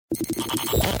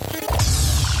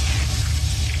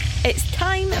It's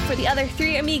time for the Other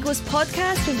Three Amigos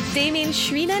podcast with Damien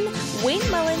Shreenan, Wayne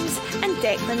Mullins, and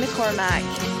Declan McCormack.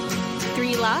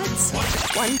 Three lads,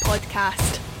 one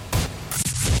podcast.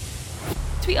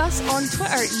 Tweet us on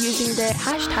Twitter using the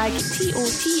hashtag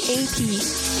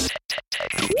TOTAP.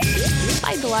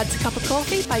 Buy the lads a cup of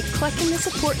coffee by clicking the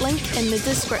support link in the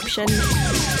description.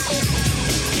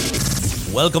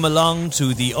 Welcome along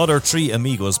to the Other Three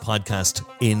Amigos podcast.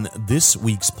 In this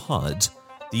week's pod,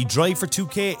 the drive for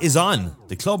 2K is on.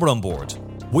 The club are on board.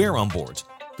 We're on board.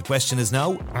 The question is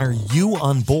now, are you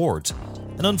on board?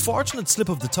 An unfortunate slip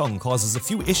of the tongue causes a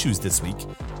few issues this week.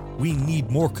 We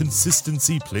need more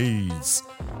consistency, please.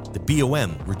 The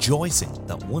BOM rejoicing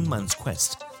that one man's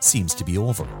quest seems to be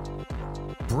over.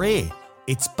 Bray,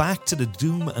 it's back to the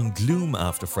doom and gloom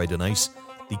after Friday night.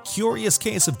 The curious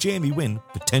case of Jamie Wynn,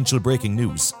 potential breaking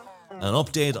news. An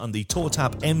update on the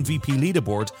TOTAP MVP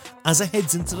leaderboard as it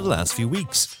heads into the last few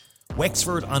weeks.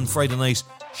 Wexford on Friday night.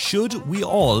 Should we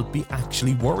all be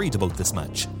actually worried about this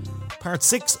match? Part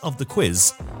 6 of the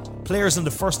quiz. Players in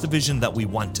the first division that we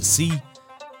want to see.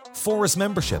 Forest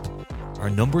membership.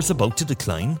 Are numbers about to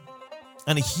decline?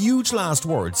 And a huge last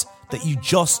words that you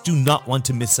just do not want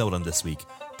to miss out on this week.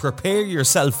 Prepare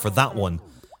yourself for that one.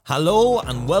 Hello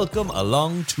and welcome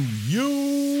along to you.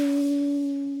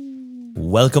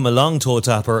 Welcome along, Toe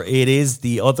Tapper. It is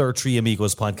the Other Three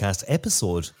Amigos podcast,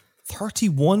 episode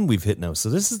 31 we've hit now. So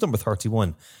this is number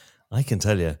 31. I can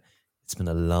tell you, it's been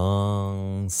a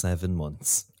long 7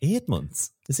 months. 8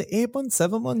 months. Is it 8 months?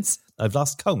 7 months? I've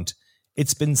lost count.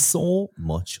 It's been so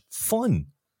much fun.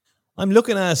 I'm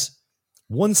looking at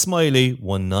one smiley,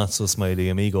 one not so smiley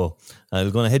amigo.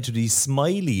 I'm going to head to the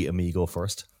smiley amigo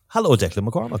first. Hello, Declan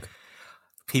McCormack.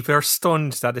 People are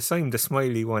stunned that it's I'm the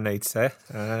smiley one, I'd say.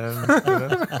 Mr.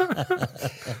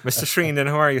 Shreenan,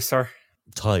 how are you, sir?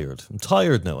 Tired. I'm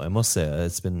tired now, I must say.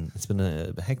 It's been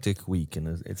a hectic week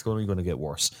and it's only going to get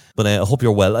worse. But I hope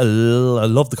you're well. I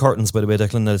love the curtains, by the way,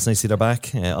 Declan. It's nice to see they're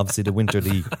back. Obviously, the winter,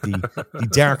 the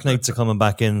dark nights are coming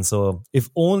back in. So if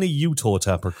only you, Toe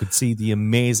Tapper, could see the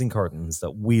amazing curtains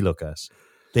that we look at.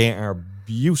 They are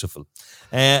beautiful.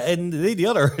 And the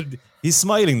other, he's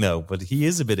smiling now, but he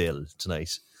is a bit ill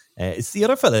tonight. It's the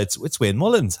other fella. It's Wayne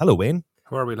Mullins. Hello, Wayne.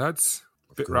 How are we, lads?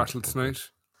 A bit rattled tonight.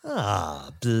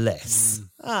 Ah, bless.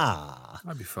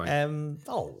 I'll be fine.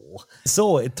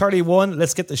 So, at 31,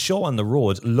 let's get the show on the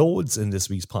road. Loads in this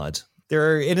week's pod.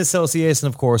 They're in association,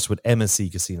 of course, with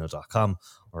MSCCasino.com,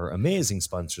 our amazing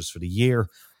sponsors for the year.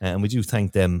 And we do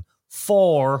thank them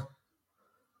for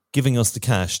giving us the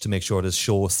cash to make sure this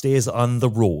show stays on the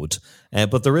road.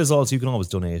 But there is also, you can always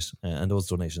donate, and those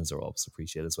donations are always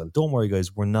appreciated as well. Don't worry,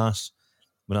 guys, we're not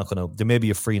going to, there may be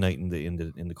a free night in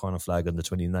the corner flag on the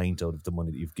 29th out of the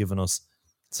money that you've given us.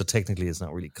 So technically it's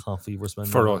not really coffee we're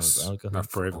spending. For us, not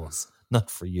for everyone.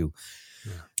 Not for you.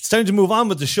 Yeah. It's time to move on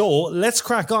with the show. Let's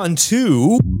crack on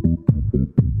to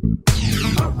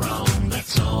Around the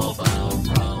Club,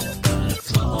 Around the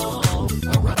Club,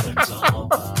 Around the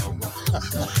Club,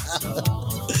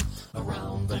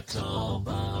 Around the Club,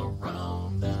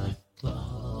 Around the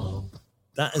Club.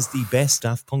 That is the best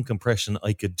Daft Punk impression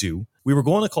I could do. We were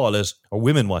going to call it our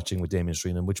Women Watching with Damien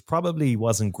Shreenan, which probably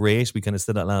wasn't great. We kind of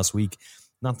said that last week.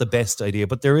 Not the best idea,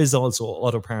 but there is also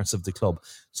other parts of the club.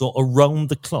 So Around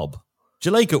the Club. Do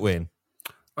you like it, Wayne?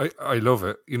 I love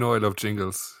it. You know I love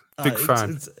jingles. Big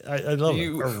fan. I love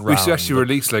it. We should actually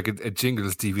release like a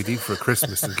jingles DVD for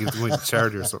Christmas and give them away to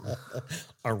charity or something.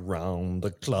 Around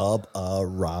the club,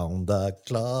 around the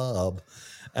club.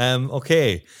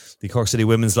 Okay. The Cork City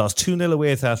Women's lost 2-0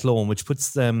 away at Athlone, which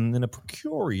puts them in a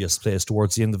precarious place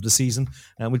towards the end of the season.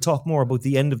 And we'll talk more about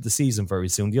the end of the season very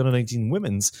soon. The Under-19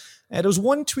 Women's, there was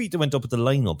one tweet that went up at the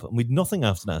lineup, and we'd nothing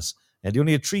after that. They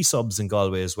only had 3 subs in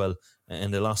Galway as well,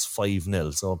 and they lost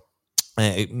 5-0. So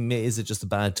is it just a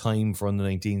bad time for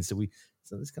Under-19s? So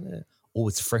it's kind of,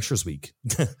 it's Freshers Week.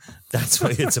 That's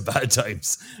why it's a bad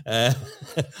times. I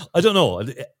don't know.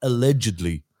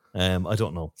 Allegedly. I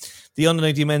don't know. The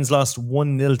Under-19 men's lost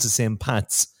 1-0 to St.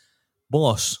 Pat's,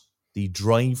 but the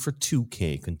drive for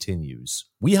 2K continues.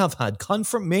 We have had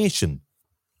confirmation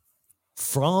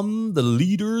from the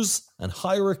leaders and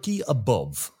hierarchy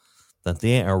above that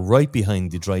they are right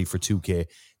behind the drive for 2K.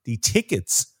 The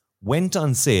tickets went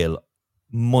on sale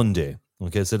Monday.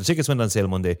 Okay, so the tickets went on sale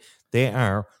Monday. They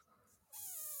are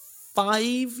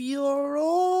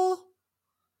 €5.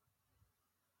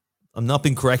 I'm not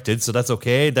being corrected, so that's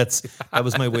okay. That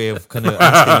was my way of kind of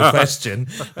asking a question.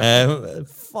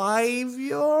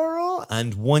 €5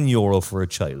 and €1 for a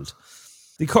child.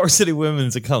 The Cork City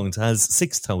Women's account has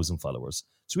 6,000 followers.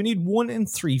 So we need 1 in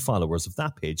 3 followers of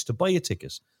that page to buy a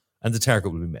ticket. and the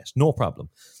target will be met. No problem.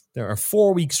 There are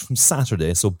 4 weeks from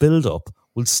Saturday, so build up.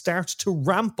 We'll start to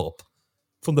ramp up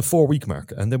from the 4-week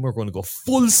mark, and then we're going to go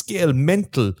full-scale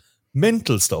mental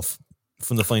stuff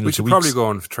from the final 2 weeks. We should probably go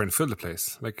on trying to fill the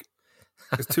place. Like,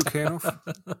 is 2K enough?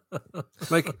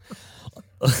 Like,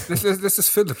 let's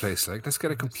just fill the place. Like, let's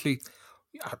get a complete...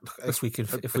 If we can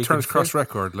cross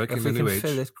record, like if in we the new can age.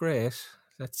 fill it, great.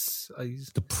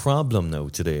 The problem now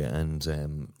today, and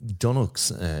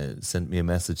Dunnocks sent me a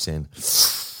message saying,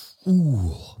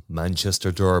 "Ooh,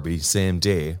 Manchester Derby same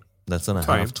day. That's on a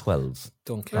Time. 12:30.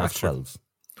 Don't care. 12:30.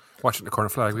 Watching the corner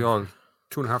flag. We all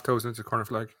 2,500 into the corner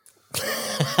flag.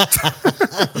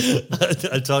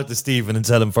 I'll talk to Stephen and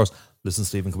tell him first. Listen,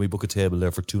 Stephen, can we book a table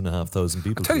there for 2,500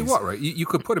 people? I'll tell you please? what, right? You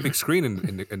could put a big screen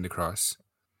in the cross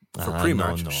for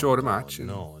pre-match. Show the match.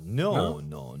 No.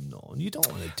 You don't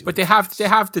want to do. But they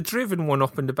have the driven one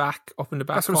up in the back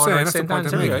That's what corner. I'm saying. That's the St. point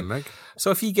Anne's I'm anyway. making. Like,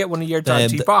 So if you get one of your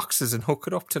dodgy boxes and hook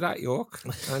it up to that yoke,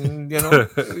 and we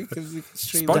can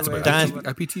stream sponsored by it.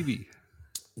 IPTV.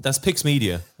 That's Pix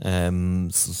Media.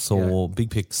 Big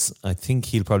Pix, I think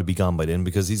he'll probably be gone by then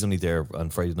because he's only there on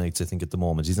Friday nights, I think, at the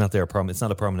moment. He's not there it's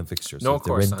not a permanent fixture. So No, of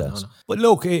course not. No. But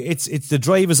look, it's the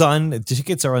drive is on. The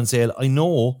tickets are on sale. I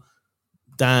know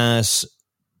that,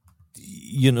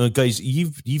 guys,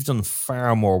 you've done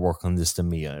far more work on this than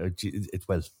me. Well, to be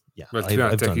honest,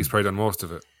 I've Decky's probably done most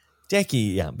of it.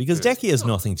 Decky, because Decky has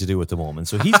nothing to do at the moment,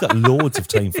 so he's got loads of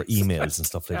time for emails and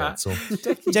stuff like that. So,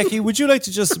 Decky, would you like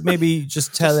to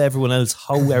just tell everyone else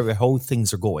how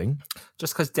things are going?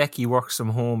 Just because Decky works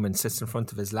from home and sits in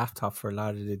front of his laptop for a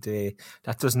lot of the day,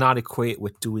 that does not equate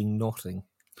with doing nothing.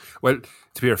 Well,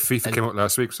 to be fair, FIFA came out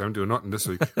last week, so I'm doing nothing this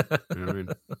week. You know what I mean?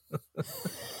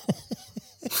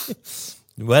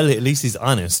 Well, at least he's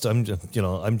honest. I'm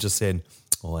just saying,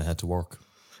 I had to work.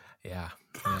 Yeah.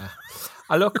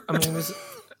 Look, I mean,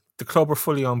 the club are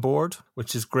fully on board,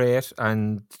 which is great.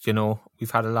 And,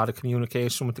 we've had a lot of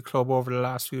communication with the club over the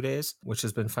last few days, which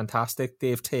has been fantastic.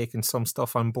 They've taken some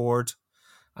stuff on board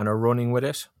and are running with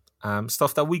it.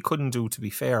 Stuff that we couldn't do, to be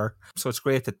fair. So it's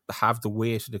great to have the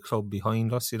weight of the club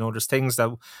behind us. There's things that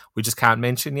we just can't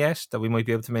mention yet that we might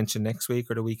be able to mention next week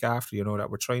or the week after, that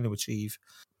we're trying to achieve.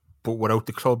 But without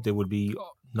the club, they would be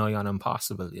nigh on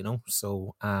impossible,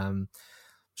 So,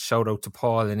 shout out to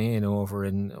Paul and Ian over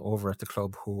at the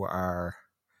club who are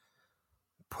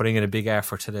putting in a big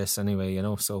effort to this anyway,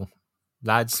 So,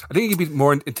 lads, I think you'd be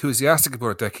more enthusiastic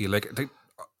about it, Decky. Like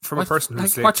from a person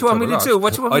who's what do you want me to do?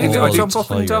 What do you want me to do? Jump up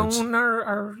and down,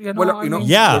 or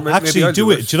Yeah, maybe actually, I'll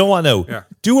do it. Do you know what now? Yeah.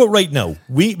 Do it right now.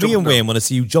 Me and Wayne want to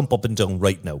see you jump up and down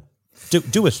right now.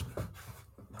 Do it.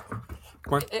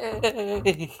 Come on.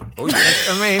 Oh,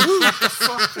 I mean, what the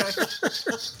fuck?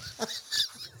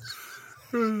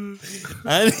 And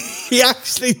he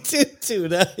actually did do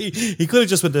that. He could have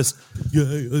just went this.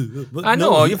 But I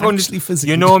know. no, you've actually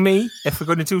physically. You know me. If we're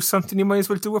going to do something, you might as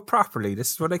well do it properly.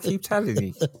 This is what I keep telling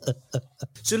you.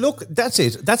 So look, that's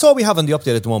it. That's all we have on the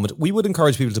update at the moment. We would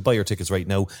encourage people to buy your tickets right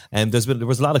now. And there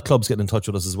was a lot of clubs getting in touch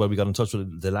with us as well. We got in touch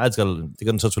with the lads. They got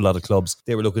in touch with a lot of clubs.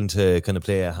 They were looking to kind of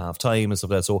play at half time and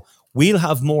stuff like that. So we'll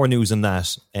have more news on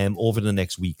that over the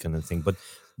next week kind of thing. But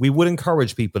we would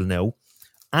encourage people now.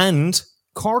 And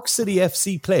Cork City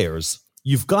FC players,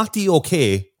 you've got the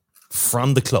okay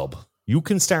from the club. You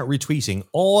can start retweeting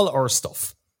all our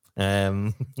stuff.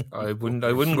 I wouldn't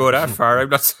go that far. I'm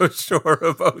not so sure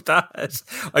about that.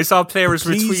 I saw players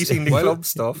retweeting the club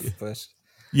stuff, but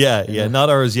yeah, not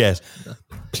ours yet. No.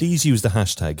 Please use the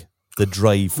hashtag the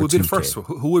drive for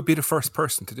 2K. Who would be the first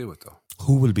person to do it though?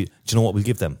 Who will be? Do you know what we'll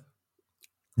give them?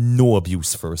 No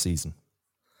abuse for a season.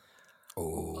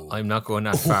 Oh, I'm not going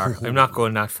that far. I'm not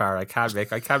going that far. I can't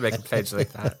make a pledge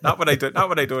like that. Not when I don't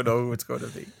know who it's going to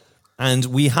be. And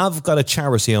we have got a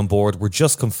charity on board. We're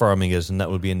just confirming it, and that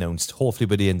will be announced hopefully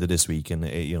by the end of this week. And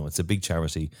it's a big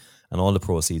charity, and all the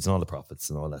proceeds and all the profits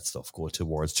and all that stuff go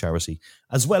towards charity,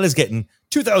 as well as getting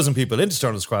 2,000 people into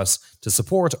Turner's Cross to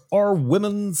support our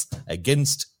Women's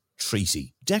Against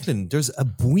Treaty. Declan, there's a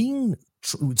Buin.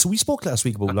 So we spoke last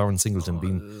week about Lauren Singleton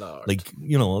being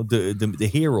the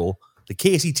hero, the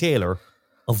Katie Taylor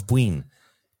of Buin.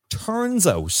 Turns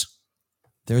out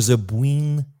there's a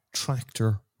Buin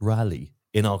tractor rally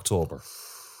in October.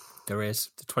 There is,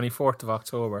 the 24th of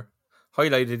October.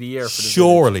 Highlight of the year for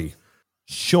the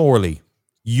Surely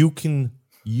you can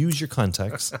use your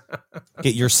contacts,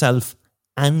 get yourself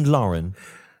and Lauren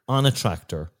on a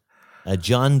tractor, a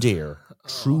John Deere,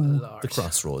 through the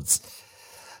crossroads.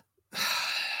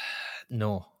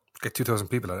 No. Get 2,000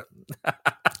 people at it.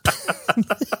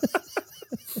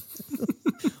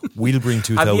 We'll bring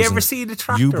 2,000. Have you ever seen a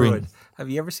tractor run? Have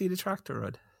you ever seen a tractor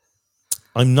run?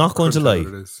 I'm not going to Couldn't tell lie.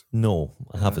 what it is. No,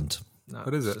 I haven't. No,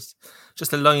 What is it's it?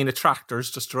 just a line of tractors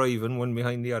just driving one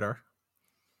behind the other.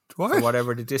 For What?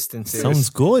 whatever the distance is. Sounds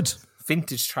good.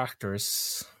 Vintage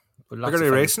tractors. With Like, lots are they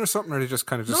of racing or something? Or are they just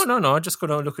kind of just... No. Just go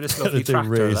down. Look at this lovely Are they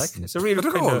tractor. Like racing? it's a real I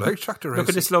don't kind know, of like tractor look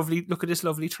at racing. this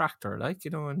lovely tractor. Like,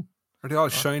 you know, and Are they all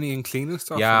shiny and clean and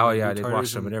stuff? yeah, And they tires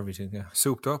wash them and everything. Yeah,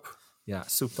 souped up. yeah,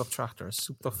 souped up tractors,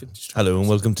 souped up vintage tractors. Hello and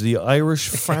welcome to the Irish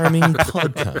Farming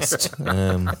Podcast.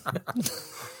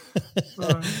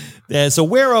 So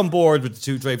we're on board with the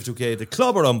 2 Drive for 2K. The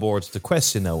club are on board. The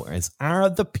question now is, are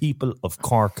the people of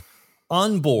Cork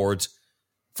on board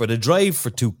for the Drive for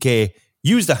 2K?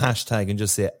 Use the hashtag and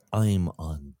just say, I'm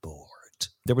on board.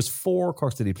 There was 4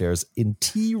 Cork City players in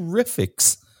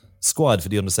Terrific's squad for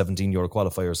the under-17 Euro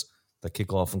qualifiers that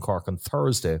kick off in Cork on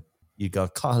Thursday. You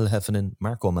got Cathal Heffernan,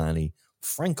 Mark O'Malley,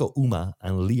 Franco Uma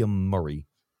and Liam Murray.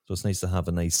 So it's nice to have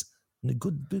a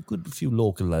good few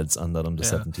local lads on that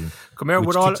under-17. Come here,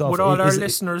 which would kicks off- all our is it-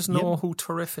 listeners know who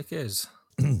Terrific is?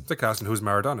 They're casting Who's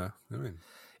Maradona. I mean,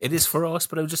 It is for us,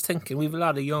 but I was just thinking, we have a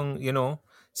lot of young,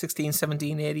 16,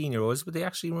 17, 18-year-olds. Would they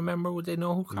actually remember? Would they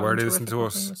know who Colin Where they Terrific listen to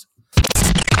was? us.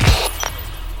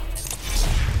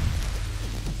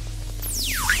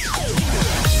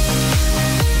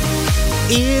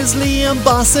 Is Liam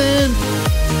Bosson?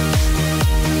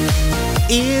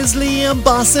 Is Liam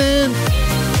Bosson?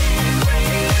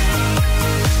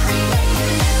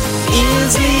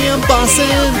 Is Liam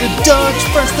Bosson the Dutch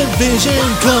First Division?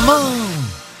 Come on!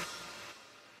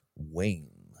 Wayne,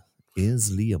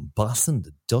 is Liam Bosson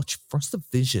the Dutch First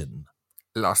Division?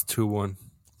 lost 2-1.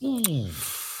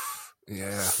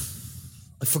 Yeah.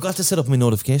 I forgot to set up my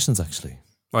notifications actually.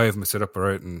 I have my set up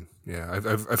right, and yeah,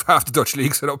 I've half the Dutch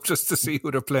league set up just to see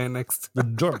who they're playing next. The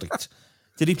verdict.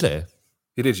 Did he play?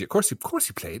 He did, of course he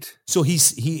played. So we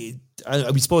spoke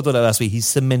about that last week. He's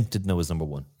cemented now as number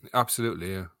 1.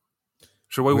 Absolutely, yeah.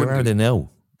 Sure, why Where wouldn't are they now?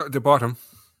 The bottom,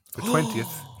 the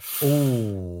 20th.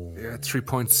 Oh, Yeah, 3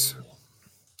 points.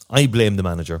 I blame the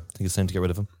manager. I think it's time to get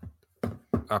rid of him.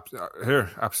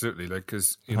 Absolutely, like,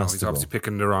 because Has he's to obviously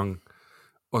picking the wrong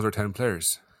other 10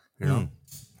 players. You know,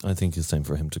 I think it's time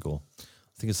for him to go.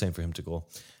 Just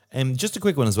a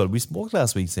quick one as well. We spoke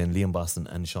last week saying Liam Boston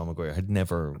and Sean Maguire had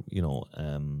never,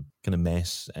 kind of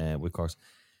met with Cork.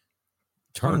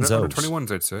 Turns under out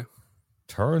 21s, I'd say.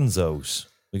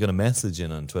 we got a message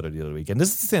in on Twitter the other week, and this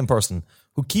is the same person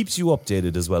who keeps you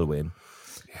updated as well, Wayne.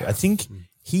 Yeah. I think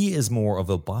he is more of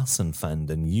a Boston fan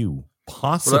than you,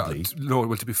 possibly.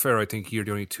 Well, to be fair, I think you're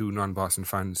the only 2 non-Boston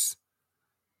fans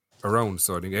around,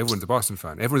 so I think everyone's a Boston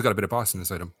fan. Everyone's got a bit of Boston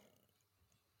inside them.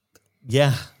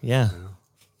 Yeah.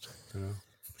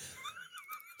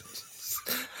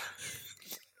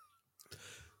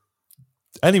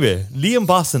 Anyway, Liam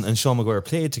Boston and Sean Maguire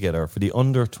played together for the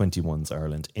under-21s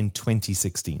Ireland in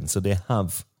 2016, so they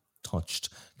have touched.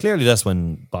 Clearly, that's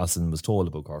when Boston was told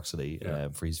about Cork City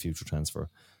for his future transfer,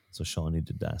 so Sean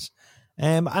did that.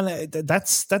 And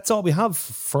that's all we have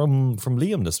from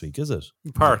Liam this week, is it?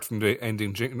 Apart from the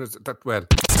ending jingle, well.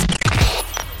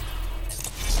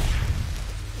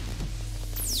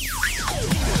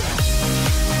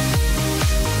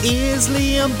 Is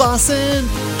Liam Bosson?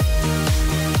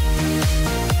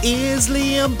 Is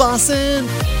Liam Bosson?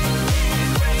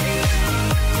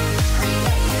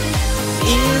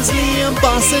 Is Liam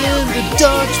Bosson the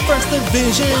Dutch First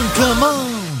Division? Come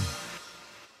on!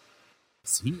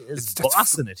 He is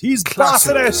bossing it. He's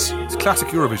bossing it. It's classic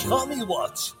Eurovision. Call me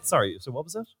watch. Sorry, so what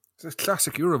was that? It's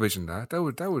classic Eurovision. That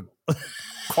would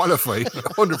qualify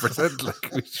 100%.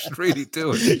 Like, we should really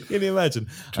do it. Can you imagine?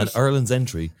 And Ireland's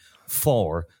entry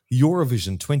for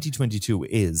Eurovision 2022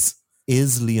 is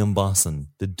Liam Bosson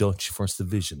the Dutch First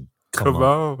Division? Come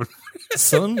on.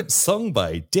 Sung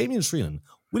by Damien Shreenan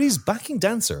with his backing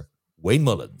dancer Wayne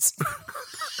Mullins.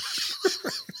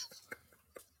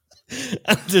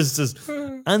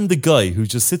 And the guy who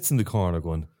just sits in the corner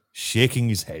going, shaking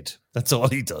his head. That's all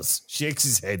he does. Shakes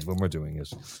his head when we're doing it.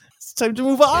 It's time to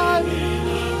move on.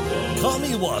 Call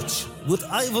Me Watch with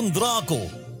Ivan Draco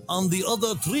on the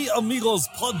Other Three Amigos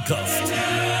podcast.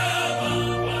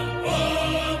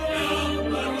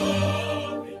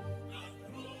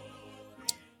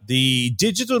 The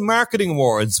Digital Marketing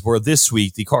Awards were this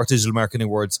week, the Cork Digital Marketing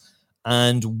Awards,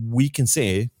 and we can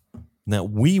say that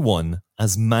we won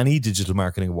as many Digital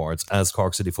Marketing Awards as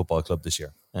Cork City Football Club this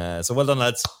year. So well done,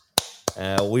 lads.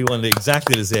 We won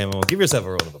exactly the same. Give yourself a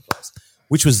round of applause.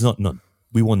 Which was none.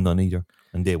 We won none either,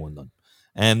 and they won none.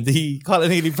 The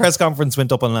Colin Healy press conference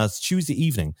went up on last Tuesday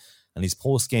evening, and his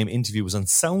post-game interview was on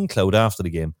SoundCloud after the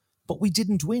game, but we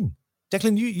didn't win.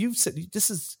 Declan, you've said this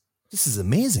is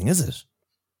amazing, is it?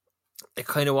 It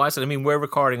kind of was. I mean, we're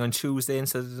recording on Tuesday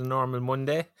instead of the normal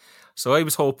Monday. So I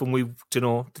was hoping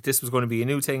that this was going to be a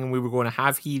new thing and we were going to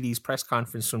have Healy's press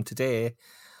conference from today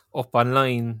up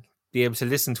online, be able to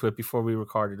listen to it before we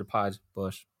recorded the pod.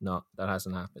 But no, that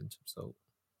hasn't happened. So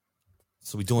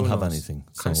we don't have anything.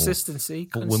 So, consistency.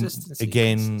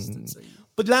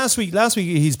 But last week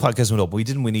his podcast went up. We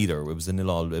didn't win either. It was a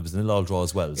 0-all draw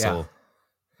as well. Yeah. So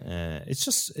it's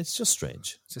just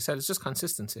strange. As I said, it's just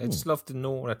consistency. I just love to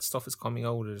know that stuff is coming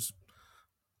out at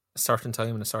a certain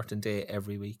time and a certain day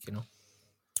every week.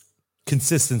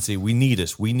 Consistency. We need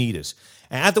it.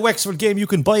 At the Wexford game, you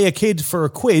can buy a kid for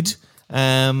 £1.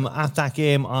 At that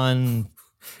game on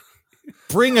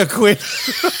Bring a Quid.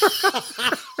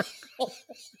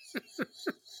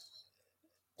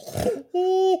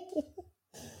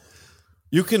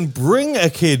 You can bring a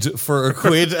kid for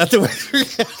 £1 at the Wexford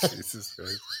game. Jesus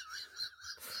Christ.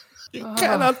 You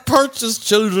cannot purchase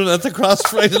children at the Cross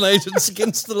Friday night. It's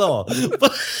against the law.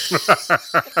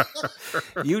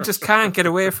 You just can't get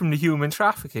away from the human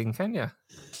trafficking, can you?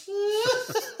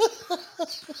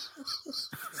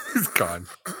 He's gone.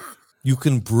 You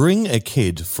can bring a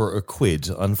kid for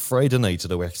 £1 on Friday night at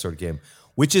the Wexford game,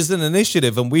 which is an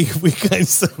initiative, and we kind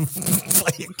of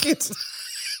buy a kid.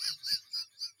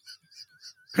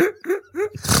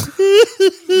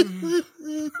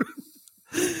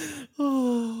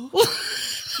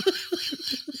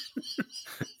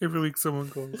 Every week someone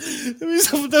calls.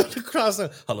 Someone down the cross.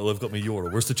 Hello, I've got my euro.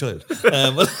 Where's the child?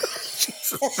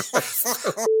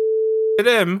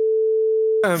 Him.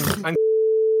 And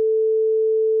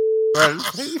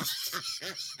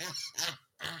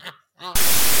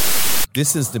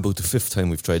this is about the 5th time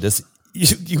we've tried this.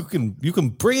 You can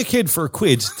bring a kid for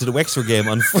 £1 to the Wexford game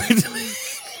on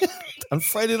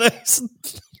Friday nights.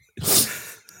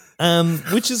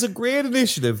 Which is a great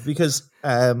initiative because,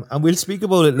 and we'll speak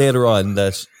about it later on,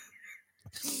 that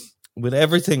with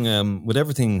everything,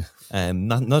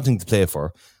 nothing to play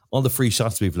for, all the free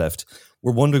shots we've left,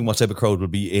 we're wondering what type of crowd will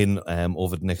be in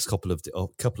over the next couple of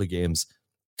games.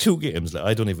 2 games.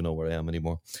 I don't even know where I am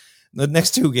anymore. The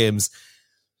next 2 games.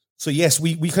 So yes,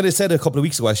 we kind of said a couple of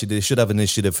weeks ago actually they should have an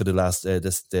initiative for the last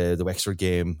the Wexford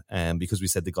game, because we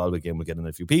said the Galway game will get in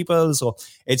a few people. So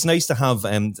it's nice to have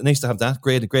that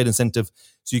great incentive.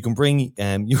 So you can bring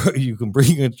you can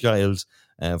bring a child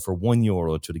for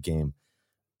 €1 to the game,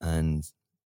 and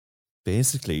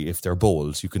basically if they're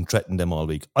bold, you can threaten them all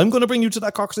week. I'm going to bring you to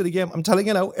that Cork City game. I'm telling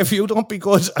you now. If you don't be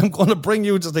good, I'm going to bring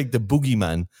you to like the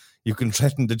boogeyman. You can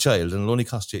threaten the child, and it'll only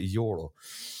cost you €1.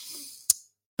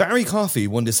 Barry Coffey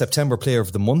won the September Player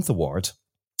of the Month award.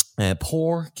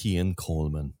 Poor Cian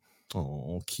Coleman.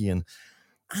 Oh, Cian.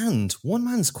 And one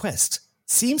man's quest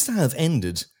seems to have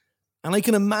ended. And I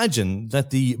can imagine that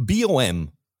the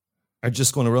BOM are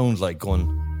just going around like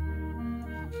going...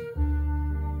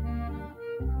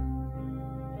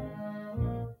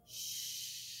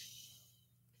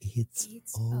 It's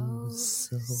oh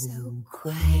so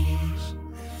quiet.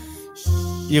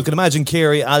 You can imagine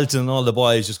Kerry, Alton, and all the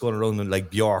boys just going around and like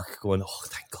Bjork going, oh,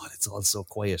 thank God, it's all so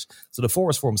quiet. So the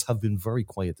Forest Forums have been very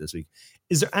quiet this week.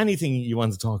 Is there anything you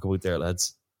want to talk about there,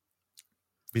 lads?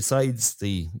 Besides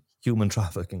the human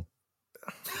trafficking?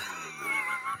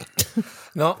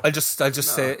 No, I'll just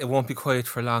say it won't be quiet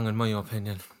for long, in my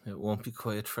opinion. It won't be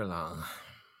quiet for long.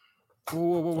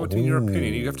 Whoa, in your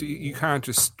opinion, you can't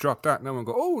just drop that now and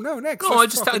go, oh no, next. No, I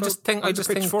just think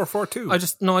 4-4-2. I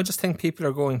just think people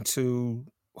are going to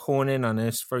hone in on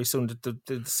it very soon.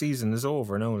 The season is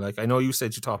over now. Like, I know you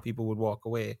said you thought people would walk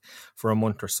away for a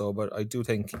month or so, but I do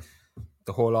think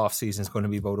the whole off season is going to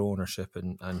be about ownership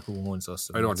and who owns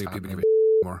us. I don't think people give a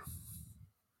more.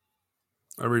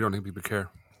 I really don't think people care.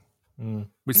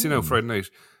 We see now Friday night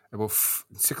about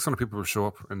 600 people will show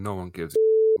up and no one gives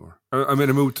more. I'm in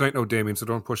a mood tonight now, Damien, so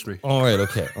don't push me. All right,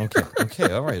 okay,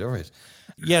 all right.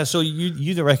 Yeah, so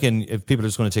you reckon if people are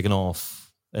just going to take an off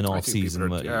season?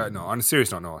 No, on a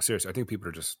serious note, seriously, I think people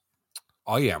are just.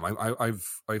 I am.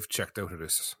 I've checked out of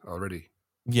this already.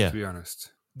 Yeah, to be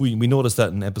honest. We noticed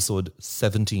that in episode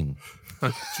 17.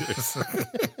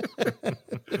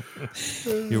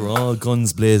 You were all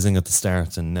guns blazing at the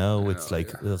start, and now it's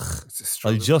like, ugh.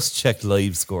 I'll just check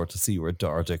live score to see where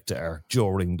Dardic are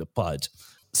during the pod.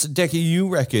 So, Decky, you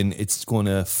reckon it's going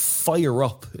to fire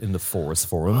up in the Forest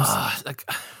Forums? I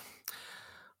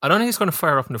don't think it's going to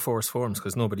fire up in the Forest Forums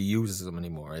because nobody uses them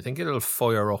anymore. I think it'll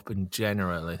fire up in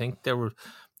general. I think there's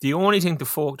only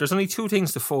 2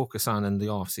 things to focus on in the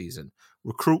off season: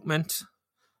 recruitment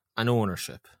and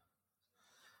ownership.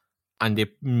 And they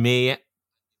may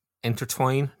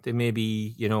intertwine. They may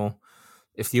be,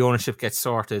 if the ownership gets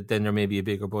sorted, then there may be a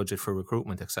bigger budget for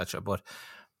recruitment, etc. But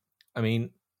I mean,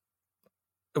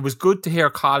 it was good to hear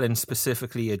Colin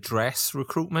specifically address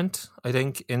recruitment, I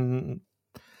think, in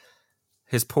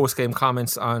his post-game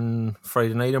comments on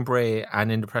Friday night in Bray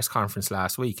and in the press conference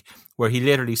last week, where he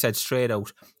literally said straight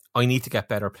out, I need to get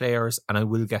better players and I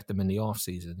will get them in the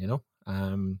off-season, you know.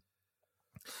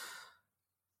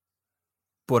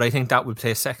 But I think that will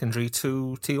play secondary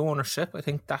to ownership. I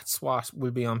think that's what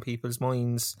will be on people's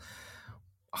minds.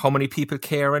 How many people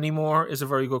care anymore is a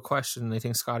very good question. I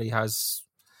think Scotty has,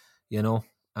 you know,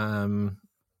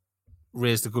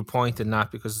 raised a good point in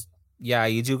that, because, yeah,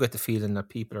 you do get the feeling that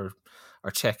people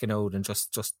are checking out and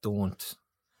just don't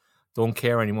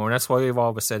care anymore. And that's why we've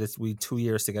always said we 2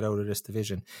 years to get out of this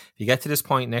division. If you get to this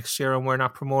point next year and we're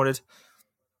not promoted,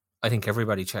 I think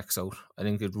everybody checks out. I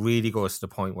think it really goes to the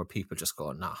point where people just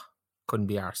go, nah, couldn't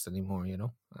be arsed anymore, you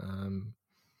know.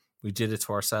 We did it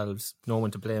to ourselves. No one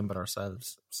to blame but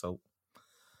ourselves. So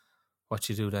what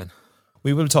you do then?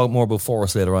 We will talk more about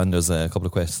Forest later on. There's a couple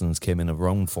of questions came in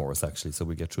around Forest, actually, so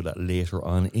we'll get through that later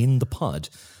on in the pod.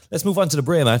 Let's move on to the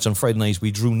Bray match on Friday night. We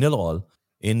drew 0-0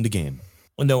 in the game.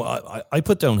 No, I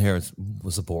put down here, it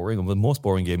was a boring, the most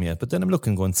boring game yet, but then I'm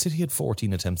looking, going, City had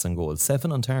 14 attempts on goal,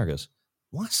 7 on target.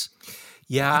 What?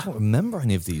 Yeah, I don't remember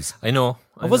any of these. I know.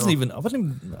 I wasn't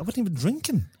even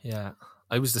drinking. Yeah,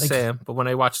 I was the same. But when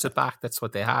I watched it back, that's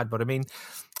what they had. But I mean,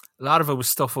 a lot of it was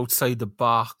stuff outside the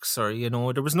box, or, you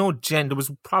know, there was there was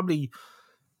probably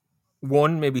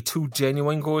 1, maybe 2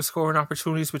 genuine goal scoring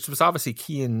opportunities, which was obviously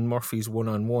Cian Murphy's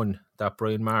 1-on-1 that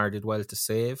Brian Maher did well to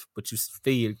save. But you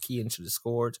feel Cian should have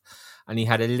scored, and he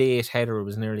had a late header. It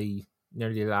was nearly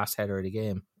the last header of the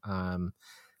game.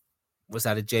 Was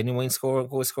that a genuine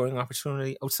goal scoring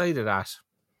opportunity? Outside of that,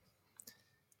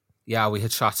 yeah, we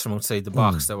had shots from outside the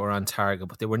box that were on target,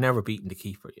 but they were never beating the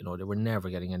keeper. You know, they were never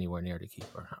getting anywhere near the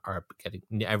keeper, or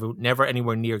never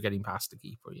anywhere near getting past the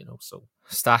keeper. You know, so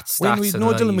stats. When we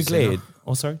know Dylan McGlade. You know?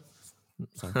 Oh, sorry.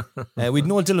 We'd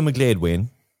know Dylan McGlade, Wayne.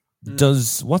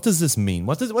 What does this mean?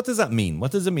 What does that mean?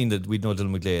 What does it mean that we know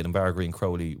Dylan McGlade and Bargary and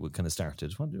Crowley would kind of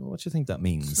started? What do you think that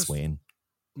means, Wayne?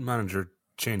 Manager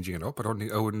changing it up.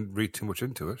 I wouldn't read too much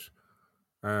into it.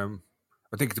 I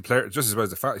think the player, just as well as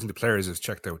the fact, I think the players has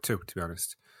checked out too, to be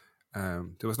honest. There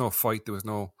was no fight, there was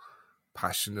no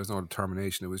passion, there was no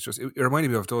determination. It was just, it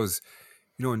reminded me of those,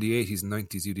 you know, in the 80s and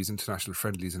 90s, you had these international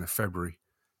friendlies in February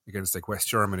against like West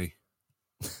Germany,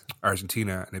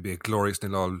 Argentina, and it'd be a glorious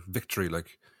 0-0 victory,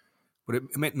 like, but it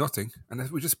meant nothing. And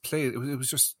we just played,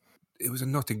 it was a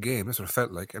nothing game. That's what it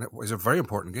felt like. And it was a very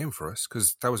important game for us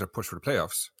because that was our push for the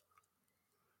playoffs.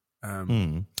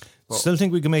 Still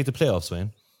think we can make the playoffs,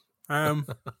 Wayne?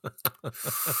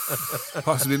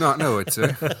 Possibly not. No, it's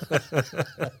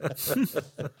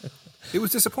it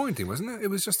was disappointing, wasn't it? It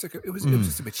was just it was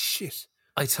just a bit shit.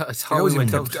 I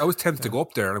was tempted to go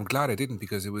up there, and I'm glad I didn't,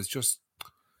 because it was just,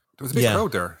 there was a big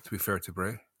crowd there. To be fair to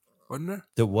Bray, wasn't there?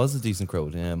 There was a decent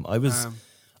crowd.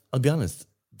 I'll be honest.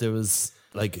 There was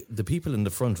like the people in the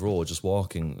front row just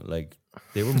walking, like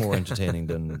they were more entertaining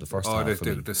than the first half. The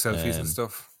selfies and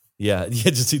stuff. Yeah,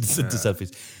 just see the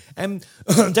selfies.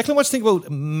 Declan, what do you think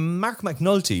about Mark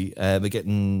McNulty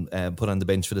getting put on the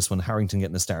bench for this one, Harrington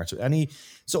getting a start?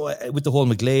 With the whole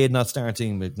McGlade not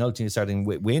starting, McNulty starting,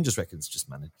 Wayne just reckons just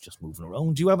moving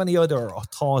around. Do you have any other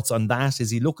thoughts on that?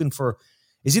 Is he looking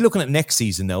at next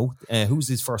season now? Who's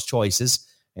his first choices?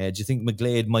 Do you think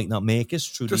McGlade might not make it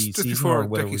through the season? Just before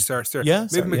Becky starts there. Yeah,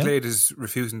 maybe McGlade is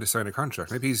refusing to sign a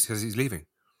contract. Maybe he's leaving.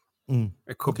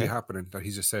 It could be happening that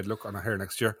he's just said, look, I'm not here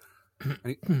next year.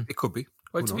 It could be.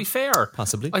 Well, to be fair,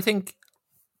 possibly. I think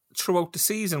throughout the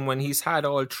season, when he's had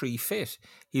all 3 fit,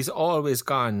 he's always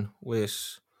gone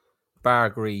with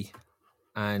Bargary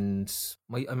and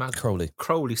Crowley.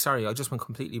 Crowley, sorry, I just went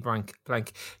completely blank.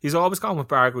 He's always gone with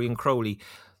Bargary and Crowley.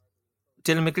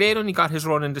 Dylan McGlade only got his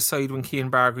run in the side when Cian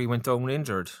Bargary went down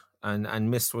injured and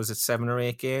missed, was it 7 or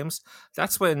 8 games?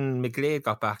 That's when McGlade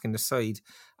got back in the side.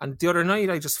 And the other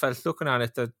night, I just felt looking at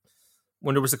it that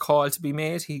when there was a call to be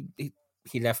made, he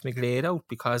left McGlade out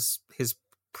because his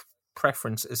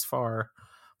preference is for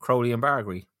Crowley and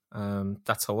Bargary.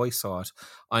 That's how I saw it.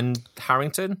 On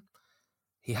Harrington,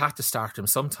 he had to start him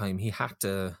sometime. He had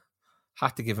to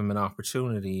give him an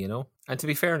opportunity, you know. And to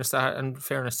be fairness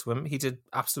to him, he did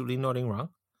absolutely nothing wrong.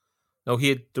 No,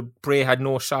 Bray had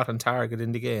no shot on target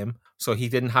in the game, so he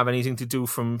didn't have anything to do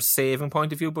from saving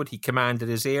point of view, but he commanded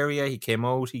his area, he came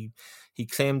out, he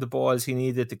claimed the balls he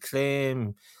needed to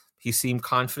claim, he seemed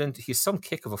confident. He's some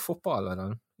kick of a footballer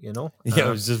on, you know? Yeah,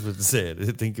 I was just about to say it.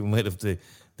 I think he might have the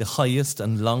highest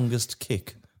and longest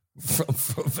kick from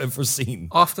ever seen.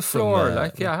 Off the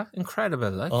floor,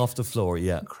 incredible. Off the floor,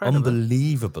 yeah. Incredible.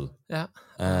 Unbelievable. Yeah.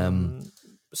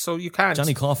 So you can't.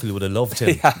 Johnny Caulfield would have loved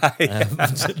him.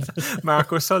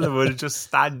 Mark O'Sullivan would have just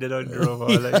standing under him.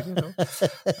 Like, you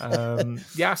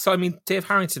know. So I mean, Dave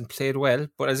Harrington played well,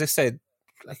 but as I said,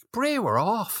 like Bray were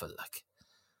awful.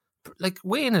 Like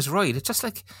Wayne is right. It's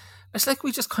like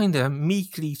we just kind of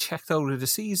meekly checked out of the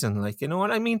season. Like, you know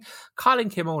what I mean? Colin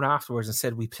came out afterwards and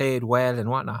said we played well and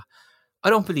whatnot. I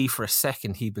don't believe for a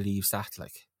second he believes that.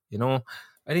 Like, you know.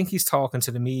 I think he's talking to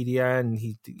the media, and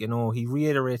he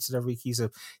reiterates it every week. He's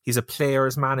a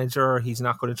players manager. He's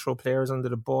not going to throw players under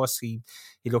the bus. He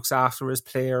looks after his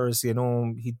players. You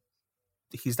know,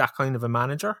 he's that kind of a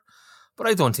manager. But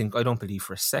I don't believe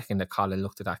for a second that Colin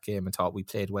looked at that game and thought we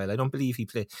played well. I don't believe he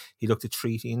looked at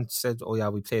Treaty and said, "Oh yeah,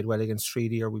 we played well against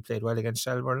Treaty, or we played well against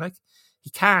Shelbourne." Like,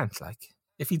 he can't. Like,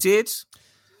 if he did,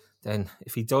 then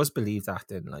if he does believe that,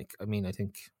 then like, I mean, I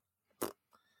think.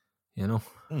 You know,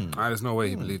 there's no way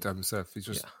he believed that himself. He's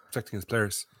just protecting his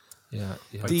players. Yeah.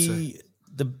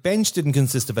 The bench didn't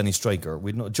consist of any striker.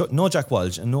 We no Jack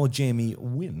Walsh and no Jamie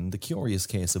Wynn. The curious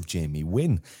case of Jamie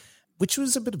Wynn, which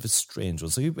was a bit of a strange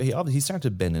one. So he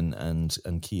started Bennin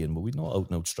and Keane, but we no out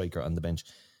and out striker on the bench.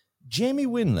 Jamie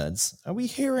Wynn, lads, are we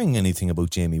hearing anything about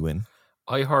Jamie Wynn?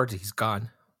 I heard he's gone.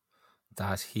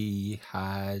 That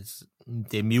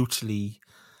they mutually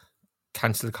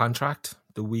cancelled the contract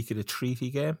the week of the Treaty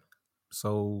game.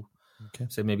 So,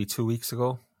 say maybe 2 weeks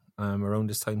ago, around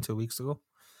this time 2 weeks ago,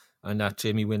 and that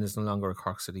Jamie Wynn is no longer a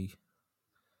Cork City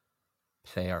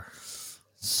player.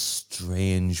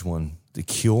 Strange one. The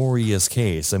curious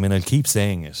case. I mean, I'll keep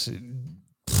saying it.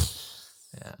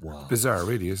 Yeah. Wow. Bizarre,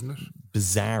 really, isn't it?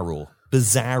 Bizarro.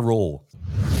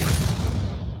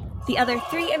 The other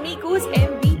three amigos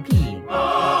MVP.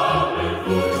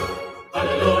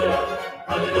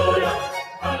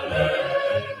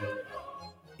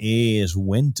 It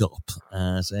went up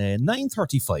at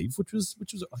 9:35, which was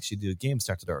actually the game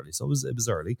started early, so it was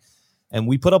early. And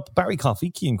we put up Barry Coffey,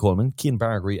 Cian Coleman, Cian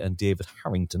Bargary, and David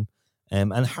Harrington.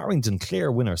 And Harrington,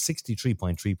 clear winner,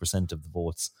 63.3% of the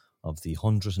votes of the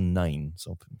 109.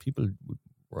 So people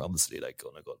were obviously like,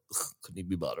 "Oh my God, couldn't even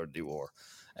be bothered anymore."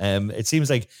 It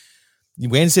seems like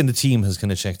Wednesday and the team has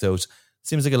kind of checked out.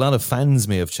 Seems like a lot of fans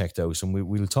may have checked out, and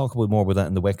we'll talk more about that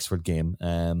in the Wexford game.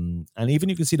 And even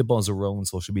you can see the buzz around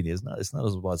social media. It's not as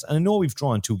it was. And I know we've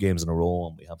drawn 2 games in a row,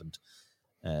 and we haven't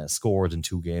scored in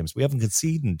 2 games. We haven't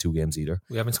conceded in 2 games either.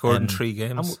 We haven't scored in 3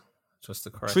 games. Just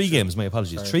the correction. 3 games. My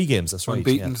apologies. Sorry. 3 games. That's right.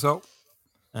 Unbeaten. So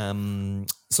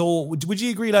would you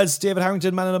agree, lads? David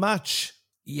Harrington, man of the match.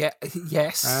 Yeah.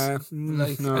 Yes.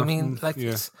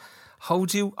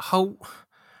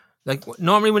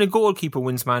 Normally when a goalkeeper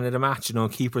wins man of the match, you know,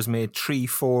 keepers made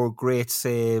 3-4 great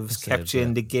saves, kept you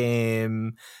in the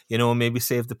game, you know, maybe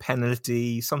saved the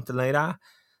penalty, something like that.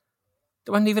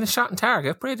 There wasn't even a shot in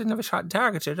target. Bray didn't have a shot in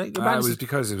target. Right? It was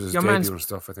because it was his debut and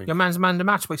stuff, I think. Your man's man of the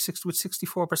match with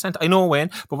 64%. I know,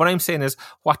 Wayne, but what I'm saying is,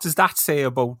 what does that say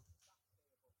about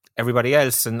everybody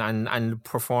else and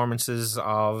performances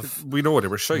of... We know they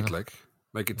were shite, we're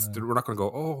not going to go,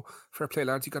 "Oh, fair play,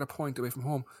 lads, you got a point away from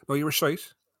home." No, you were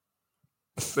shite.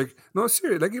 Like, no,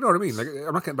 seriously, like, you know what I mean? Like,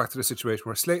 I'm not getting back to the situation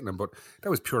where we're slating them, but that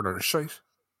was pure and utter shite.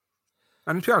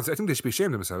 And to be honest, I think they should be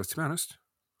ashamed of themselves, to be honest.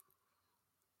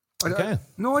 Okay.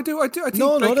 I do. I think,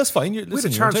 no, that's fine. We had a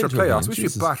chance for playoffs. We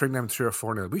should be battering them 3 or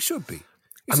 4-0. We should be.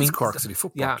 This is Cork City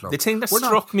Football Club. The thing that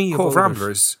struck me Cove about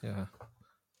Ramblers. Yeah.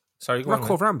 Sorry, we're not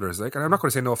Cove Ramblers, like, and I'm not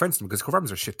going to say no offence to them because Cove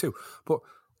Ramblers are shit too. But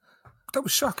that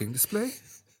was shocking display,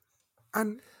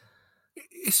 and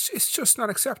it's just not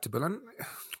acceptable. And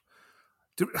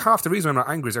half the reason I'm not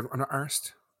angry is I'm not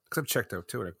arsed because I've checked out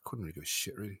too, and I couldn't really give a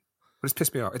shit really. But it's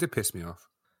pissed me off. It did piss me off.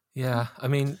 Yeah, I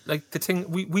mean, like the thing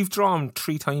we've drawn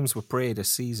 3 times with Bray this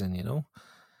season, you know,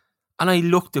 and I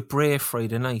looked at Bray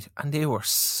Friday night, and they were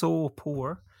so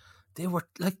poor. They're not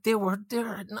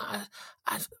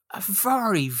a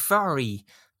very, very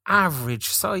average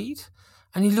side.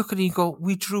 And you look at it and you go,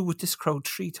 we drew with this crowd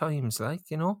 3 times, like,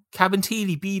 you know.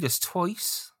 Cabinteely beat us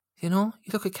twice, you know.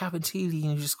 You look at Cabinteely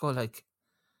and you just go like,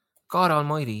 God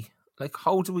almighty, like,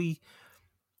 how do we...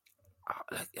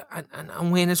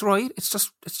 And Wayne is right. It's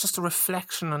just a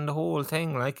reflection on the whole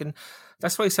thing, like, and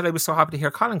that's why I said I was so happy to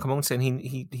hear Colin come out saying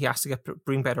he has to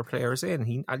bring better players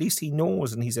in. At least he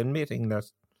knows, and he's admitting that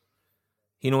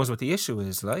he knows what the issue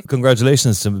is. Like,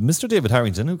 congratulations to Mr. David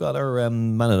Harrington, who got our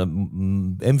man of the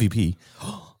MVP.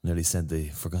 Nearly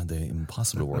forgot the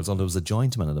impossible words. Although it was a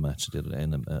joint man of the match. Anyway, I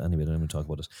don't even talk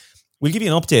about it. We'll give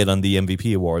you an update on the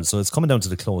MVP awards. So it's coming down to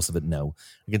the close of it now.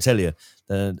 I can tell you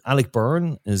that Alec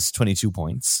Byrne is 22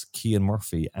 points, Cian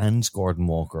Murphy and Gordon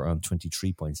Walker on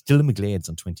 23 points, Dylan McGlade's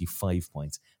on 25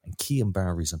 points, and Cian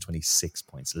Barry's on 26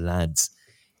 points. Lads,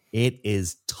 It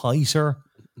is tighter.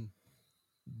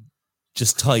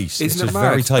 Just tight. Isn't it's it just mad?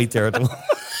 very tight there. Isn't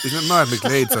it mad?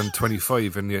 McGlade's on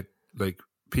 25, and yet, like,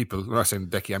 people, I'm not saying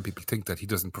Becky and people think that he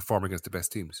doesn't perform against the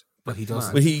best teams. But he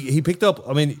does. But he picked up,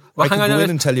 I mean, Well, I can hang go on, in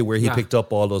and tell you where he yeah. picked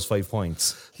up all those 5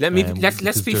 points.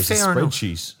 Let's be there's fair a now.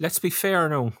 spreadsheet. Let's be fair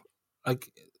now. Like,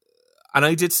 and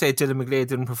I did say Dylan McGlade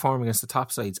didn't perform against the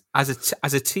top sides. As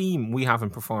a team, we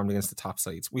haven't performed against the top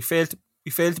sides. We failed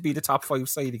to be the top 5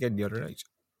 side again the other night.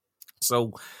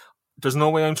 So there's no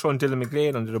way I'm throwing Dylan